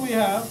else we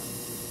have?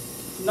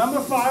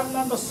 Number 5,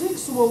 number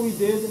 6, what we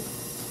did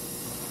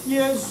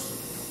is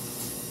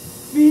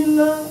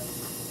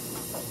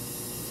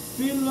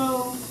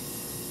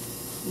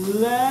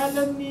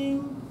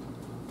phenylalanine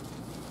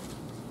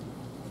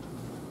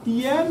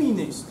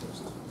deaminase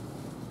test.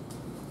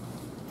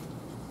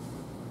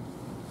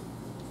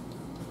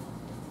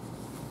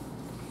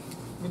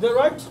 Is that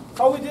right?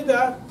 How we did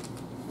that?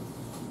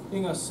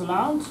 In a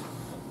slant.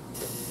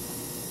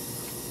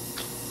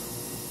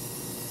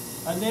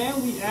 And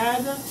then we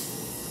add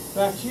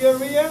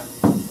bacteria.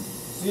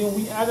 Then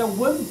we add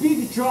one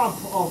big drop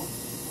of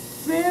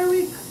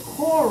ferric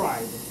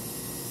chloride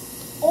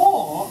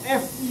or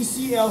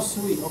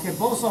FeCl3. Okay,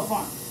 both are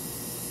fine.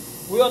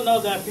 We are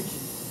not that picky.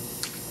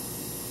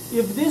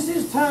 If this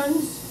is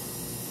turns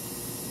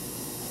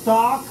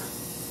dark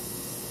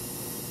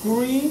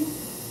green,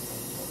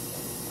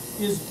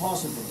 is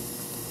positive.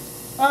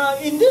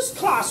 In this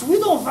class, we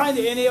don't find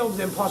any of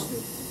them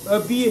positive.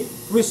 Be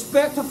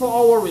respectful for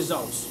our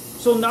results.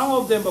 So none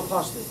of them are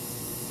positive.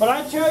 But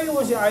I tell you,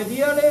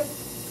 ideally,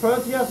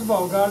 Proteus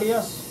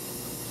vulgaris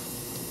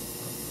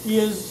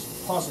is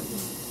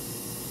positive.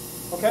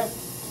 Okay?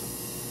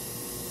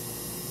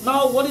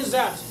 Now, what is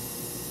that?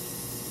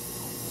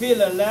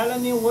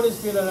 Phenylalanine. What is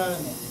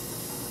phenylalanine?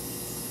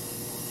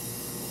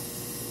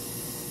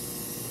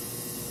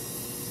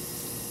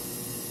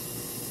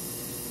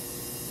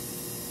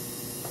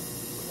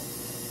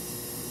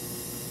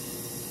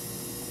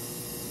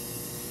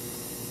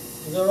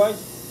 Is that right?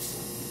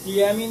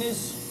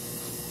 Deaminase.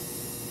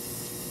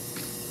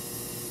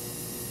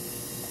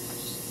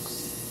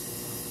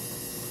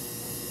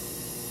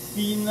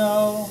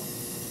 Phenyl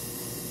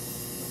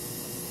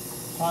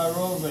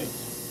pyruvate.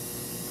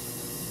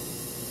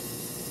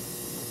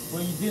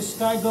 When this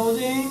guy goes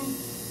in,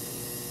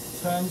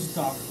 turns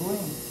dark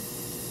green.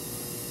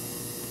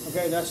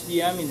 Okay, that's the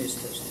deaminase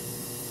test.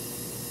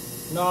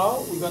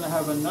 Now we're gonna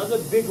have another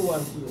big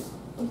one here.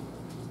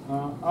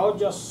 I'll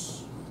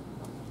just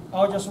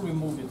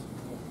remove it.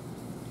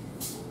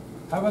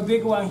 Have a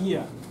big one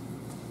here.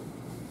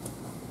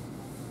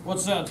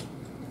 What's that?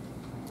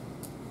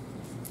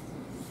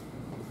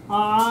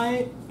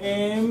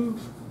 IMVC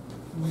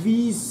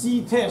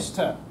test.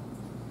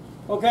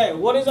 Okay,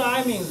 what does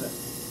I mean?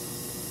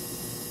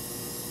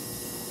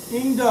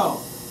 Indo.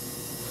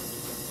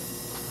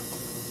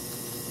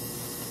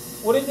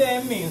 What does the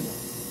M mean?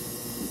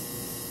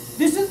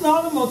 This is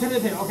not a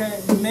motility,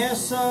 okay?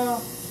 Mesa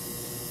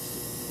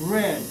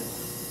red.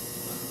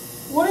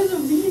 What does the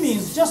V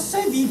means? Just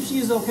say VP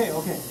is okay,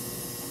 okay.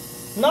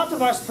 Not the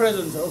vice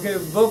president, okay,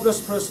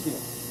 Vogus Persky.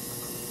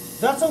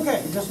 That's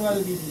okay, just write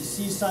the VP,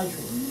 C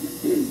citrate.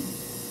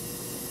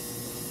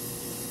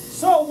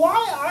 So why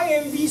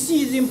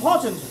IMVC is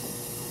important?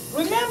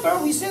 Remember,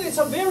 we said it's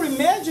a very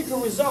magical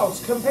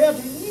result compared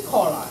to E.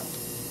 coli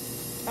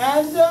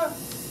and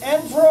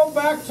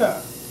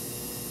Enterobacter.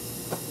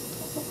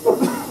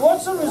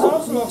 What's the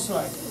results looks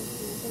like?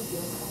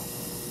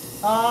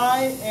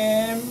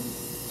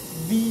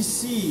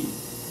 IMVC.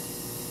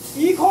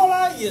 E.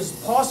 coli is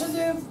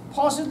positive,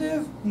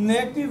 positive,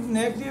 negative,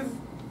 negative,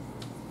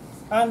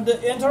 and the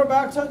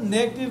Enterobacter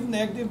negative,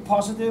 negative,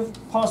 positive,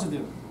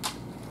 positive.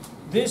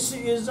 This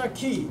is a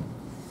key.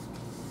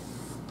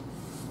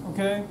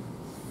 Okay?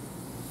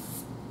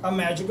 A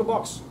magic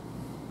box.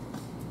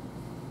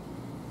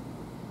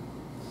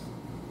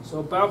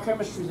 So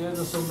biochemistry,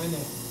 there's so many.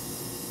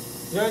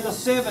 There is a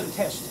 7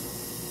 test.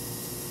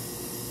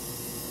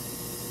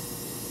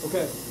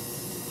 Okay.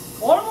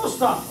 Almost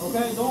done.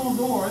 Okay, don't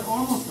worry,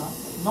 almost done.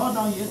 Not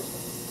done yet.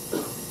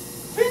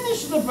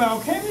 Finish the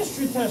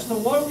biochemistry test.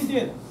 What we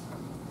did?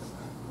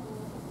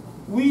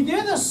 We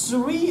did a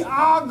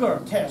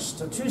 3-agar test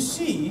to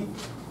see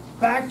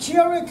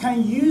bacteria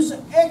can use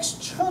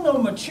external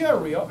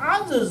material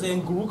other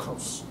than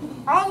glucose,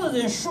 other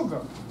than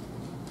sugar.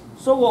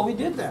 So what we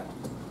did that?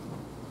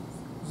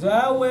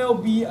 There will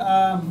be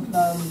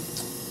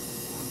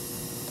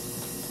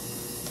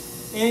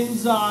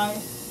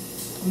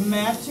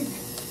enzymatic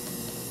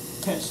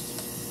test.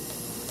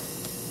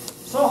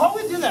 So how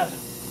we did that?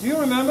 Do you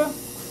remember?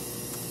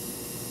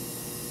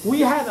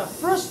 We had a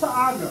first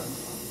agar.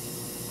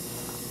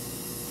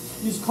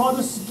 It's called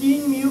the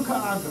skin milk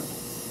agar.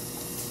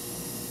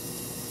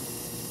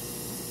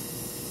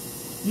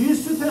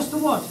 Used to test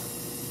what?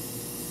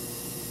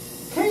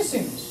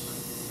 Casings,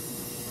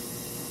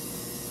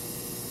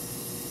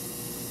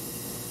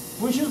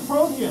 which is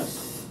Proteus.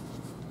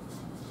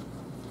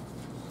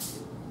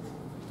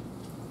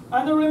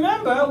 And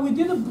remember, we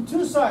did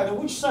 2 sides.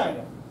 Which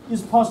side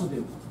is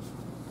positive?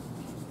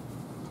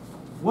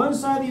 One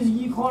side is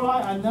E.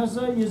 coli,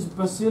 another is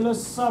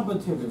Bacillus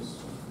subtilis.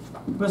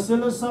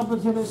 Bacillus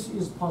subtilis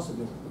is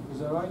positive. Is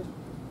that right?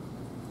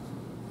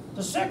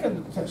 The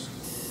second test.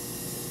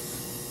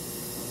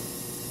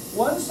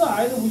 One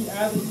side we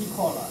add E.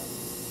 coli.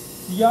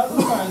 The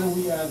other side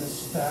we add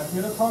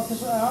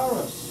Staphylococcus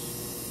aureus.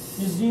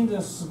 Is in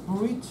the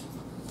split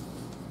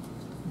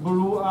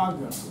blue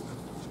agar.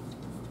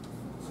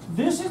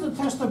 This is the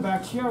test the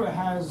bacteria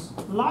has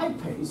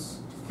lipase,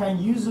 can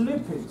use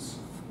lipids.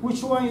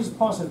 Which one is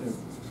positive?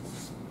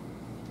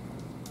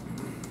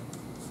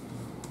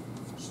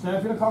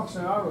 Staphylococcus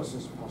aureus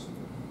is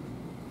positive.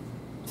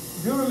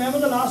 Do you remember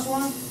the last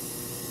one?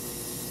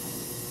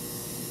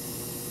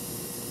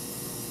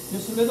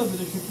 Just a little bit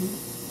tricky.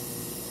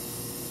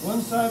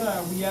 One side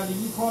we add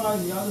E. coli,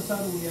 the other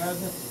side we add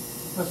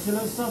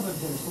Bacillus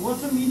subtilis.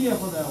 What's the media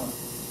for that one?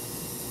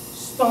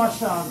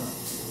 Starch agar.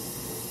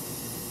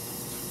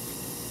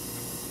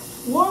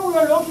 What we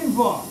are looking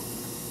for?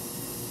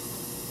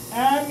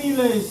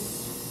 Amylase.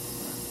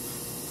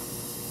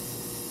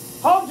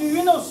 How do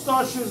you know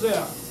starch is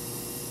there?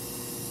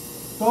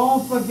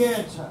 Don't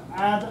forget,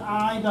 add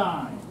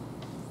iodine.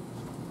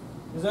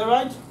 Is that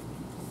right?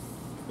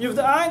 If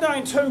the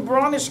iodine turn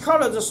brownish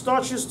color, the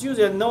starch is still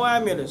there, no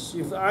amylase.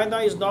 If the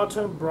iodine is not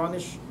turned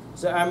brownish,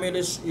 the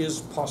amylase is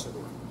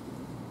possible.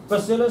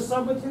 Bacillus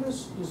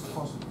subtilis is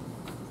possible.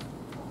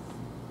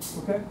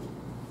 Okay?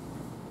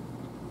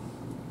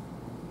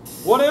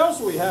 What else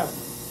we have?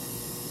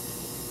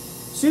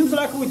 Seems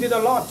like we did a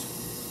lot.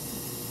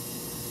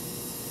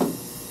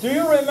 Do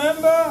you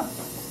remember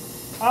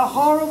a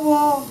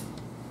horrible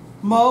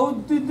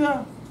molded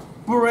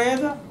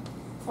bread?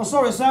 Oh,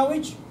 sorry,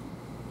 sandwich?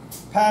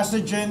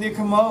 Pathogenic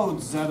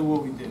molds, that's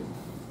what we did.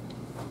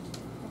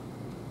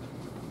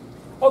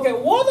 Okay,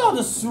 what are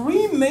the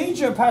three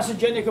major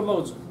pathogenic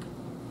molds?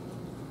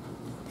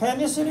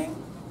 Penicillin,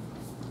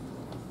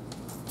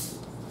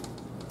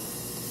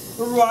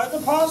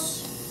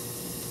 Rhodopus,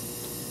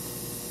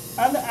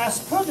 and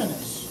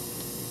Aspergillus.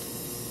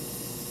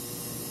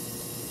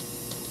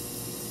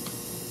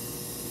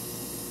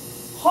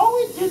 How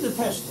we did the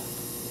test?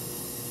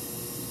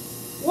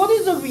 What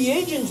is the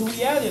reagent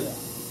we added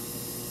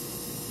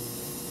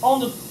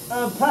on the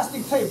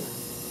plastic tape?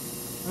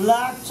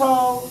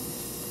 Lacto,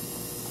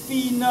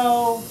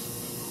 phenol,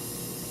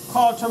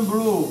 cotton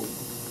blue.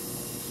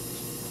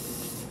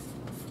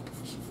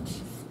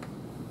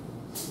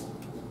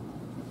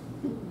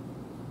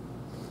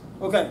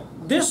 Okay,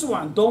 this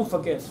one, don't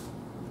forget.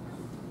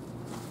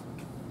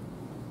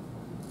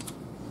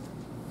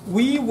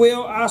 We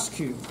will ask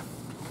you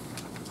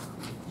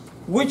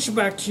which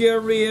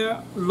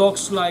bacteria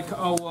looks like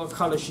our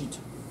color sheet.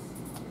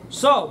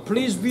 So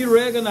please be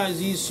recognize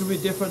these three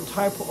different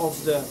type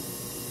of the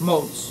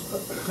molds.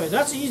 Okay,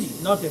 that's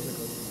easy, not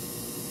difficult.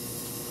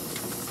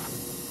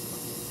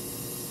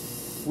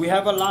 We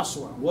have a last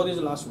one. What is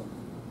the last one?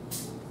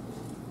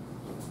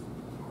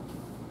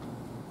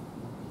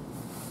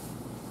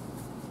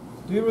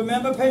 Do you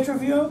remember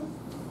Petrofuel?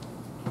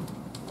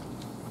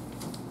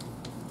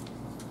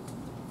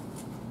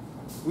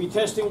 We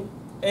testing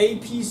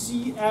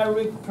APC,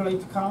 arid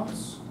plate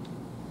counts,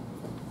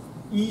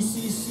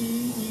 ECC,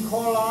 E.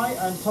 coli,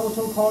 and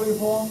total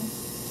coliform.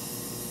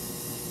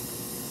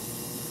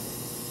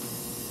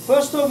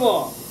 First of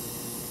all,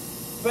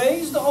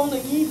 based on the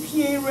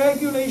EPA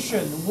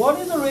regulation, what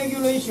is the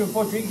regulation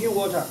for drinking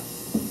water?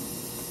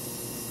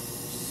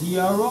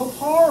 Zero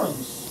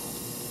tolerance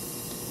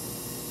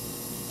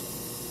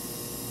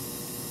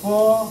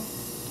for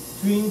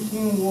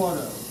drinking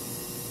water.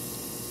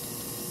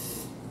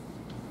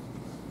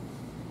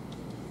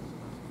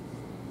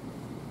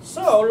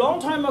 So a long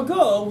time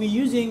ago, we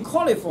using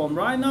coliform.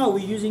 Right now, we're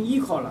using E.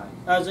 coli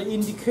as an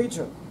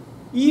indicator.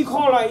 E.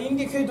 coli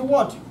indicate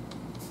what?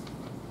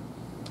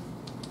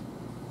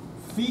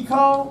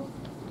 Fecal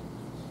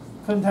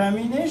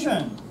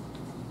contamination.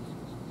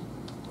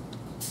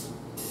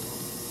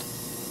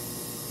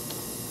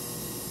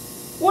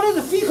 What is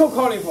the fecal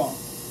coliform?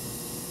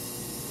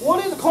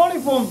 What is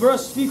coliform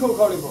versus fecal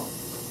coliform?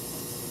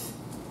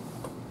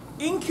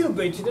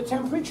 Incubated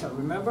temperature,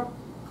 remember?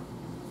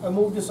 I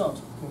moved this out.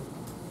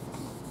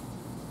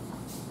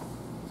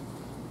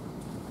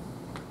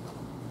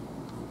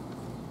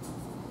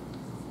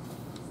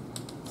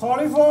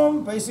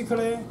 Coliform,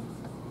 basically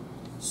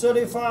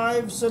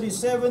 35,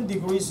 37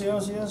 degrees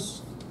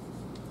Celsius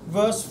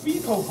versus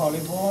fecal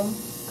coliform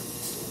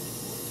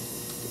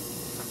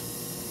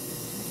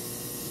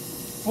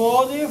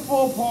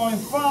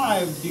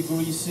 44.5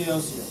 degrees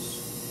Celsius.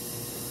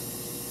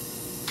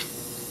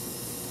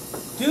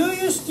 Do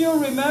you still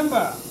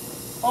remember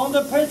on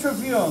the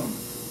Petrofuel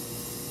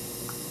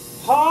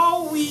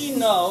how we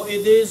know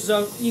it is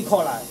E.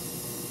 coli?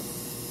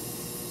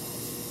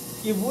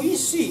 If we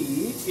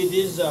see it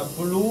is a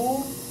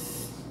blue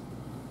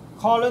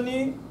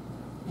colony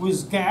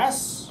with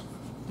gas,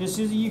 this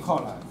is E.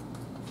 coli.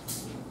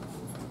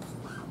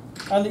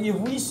 And if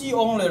we see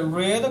only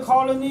red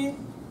colony,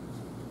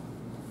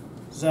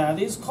 that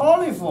is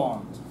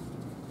coliform.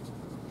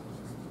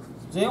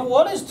 Then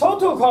what is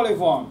total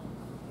coliform?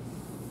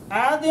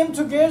 Add them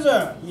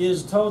together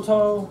is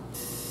total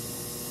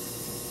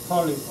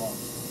coliform.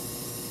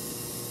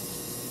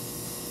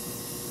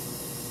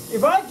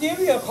 If I give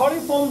you a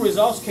coliform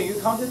results, can you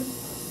count it?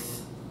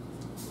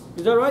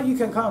 Is that right? You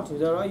can count it.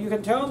 Is that right? You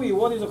can tell me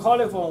what is a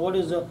coliform, what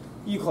is a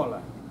E.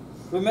 coli.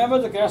 Remember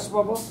the gas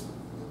bubble?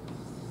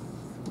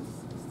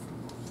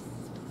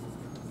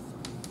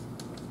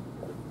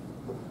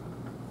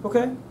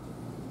 Okay.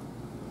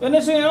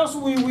 Anything else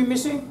we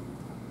missing?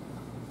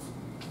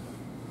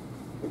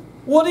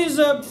 What is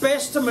the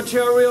best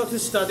material to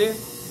study?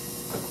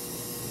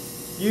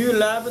 You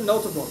lab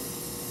notebook.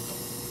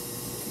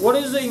 What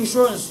is the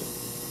insurance?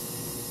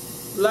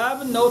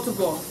 Lab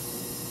notebook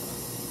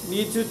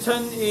need to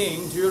turn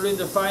in during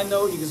the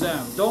final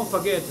exam. Don't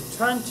forget,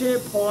 20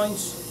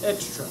 points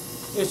extra.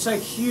 It's a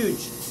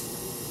huge.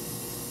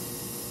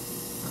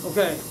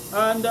 Okay,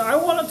 and I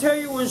want to tell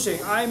you one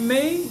thing.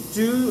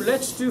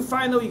 Let's do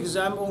final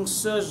exam on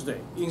Thursday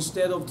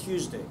instead of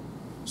Tuesday.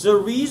 The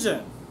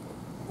reason,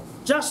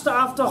 just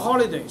after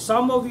holiday,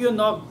 some of you are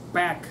not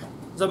back.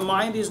 The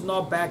mind is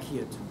not back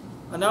yet.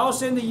 And I'll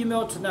send the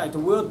email tonight.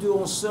 We'll do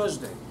on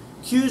Thursday.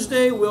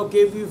 Tuesday we'll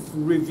give you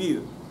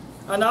review.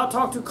 And I'll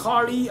talk to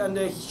Carly,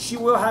 and she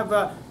will have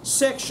a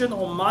section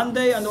on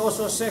Monday and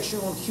also a section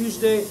on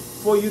Tuesday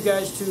for you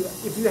guys to,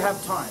 if you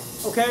have time,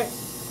 okay?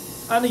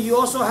 And you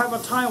also have a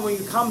time when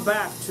you come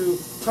back to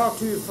talk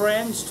to your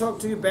friends, talk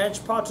to your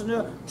bench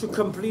partner to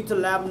complete the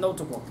lab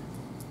notebook.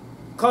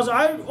 Because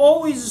I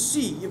always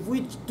see if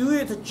we do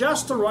it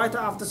just right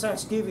after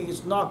Thanksgiving,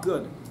 it's not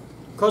good.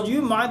 Because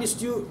your mind is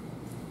still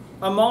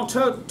among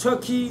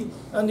turkey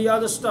and the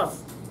other stuff.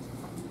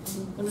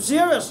 I'm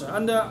serious,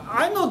 and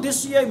I know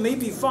this year may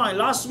be fine.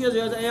 Last year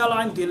the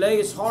airline delay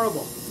is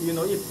horrible. You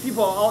know, if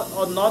people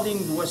are not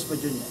in West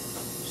Virginia.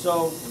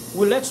 So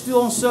let's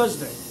do on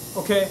Thursday,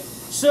 okay?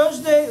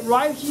 Thursday,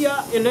 right here,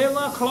 11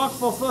 o'clock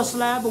for first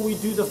lab, we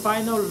do the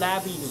final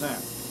lab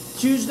exam.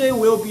 Tuesday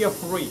will be a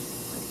free,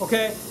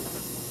 okay?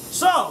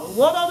 So,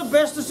 what are the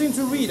best things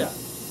to read?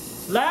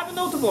 Lab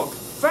notebook,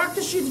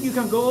 fact sheet, you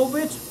can go over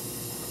it.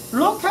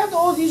 Look at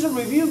all these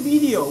review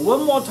video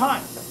one more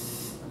time.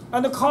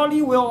 And the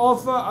Carly will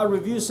offer a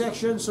review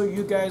section so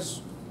you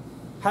guys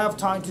have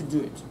time to do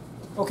it.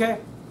 Okay?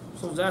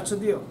 So that's the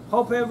deal.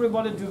 Hope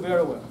everybody do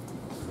very well.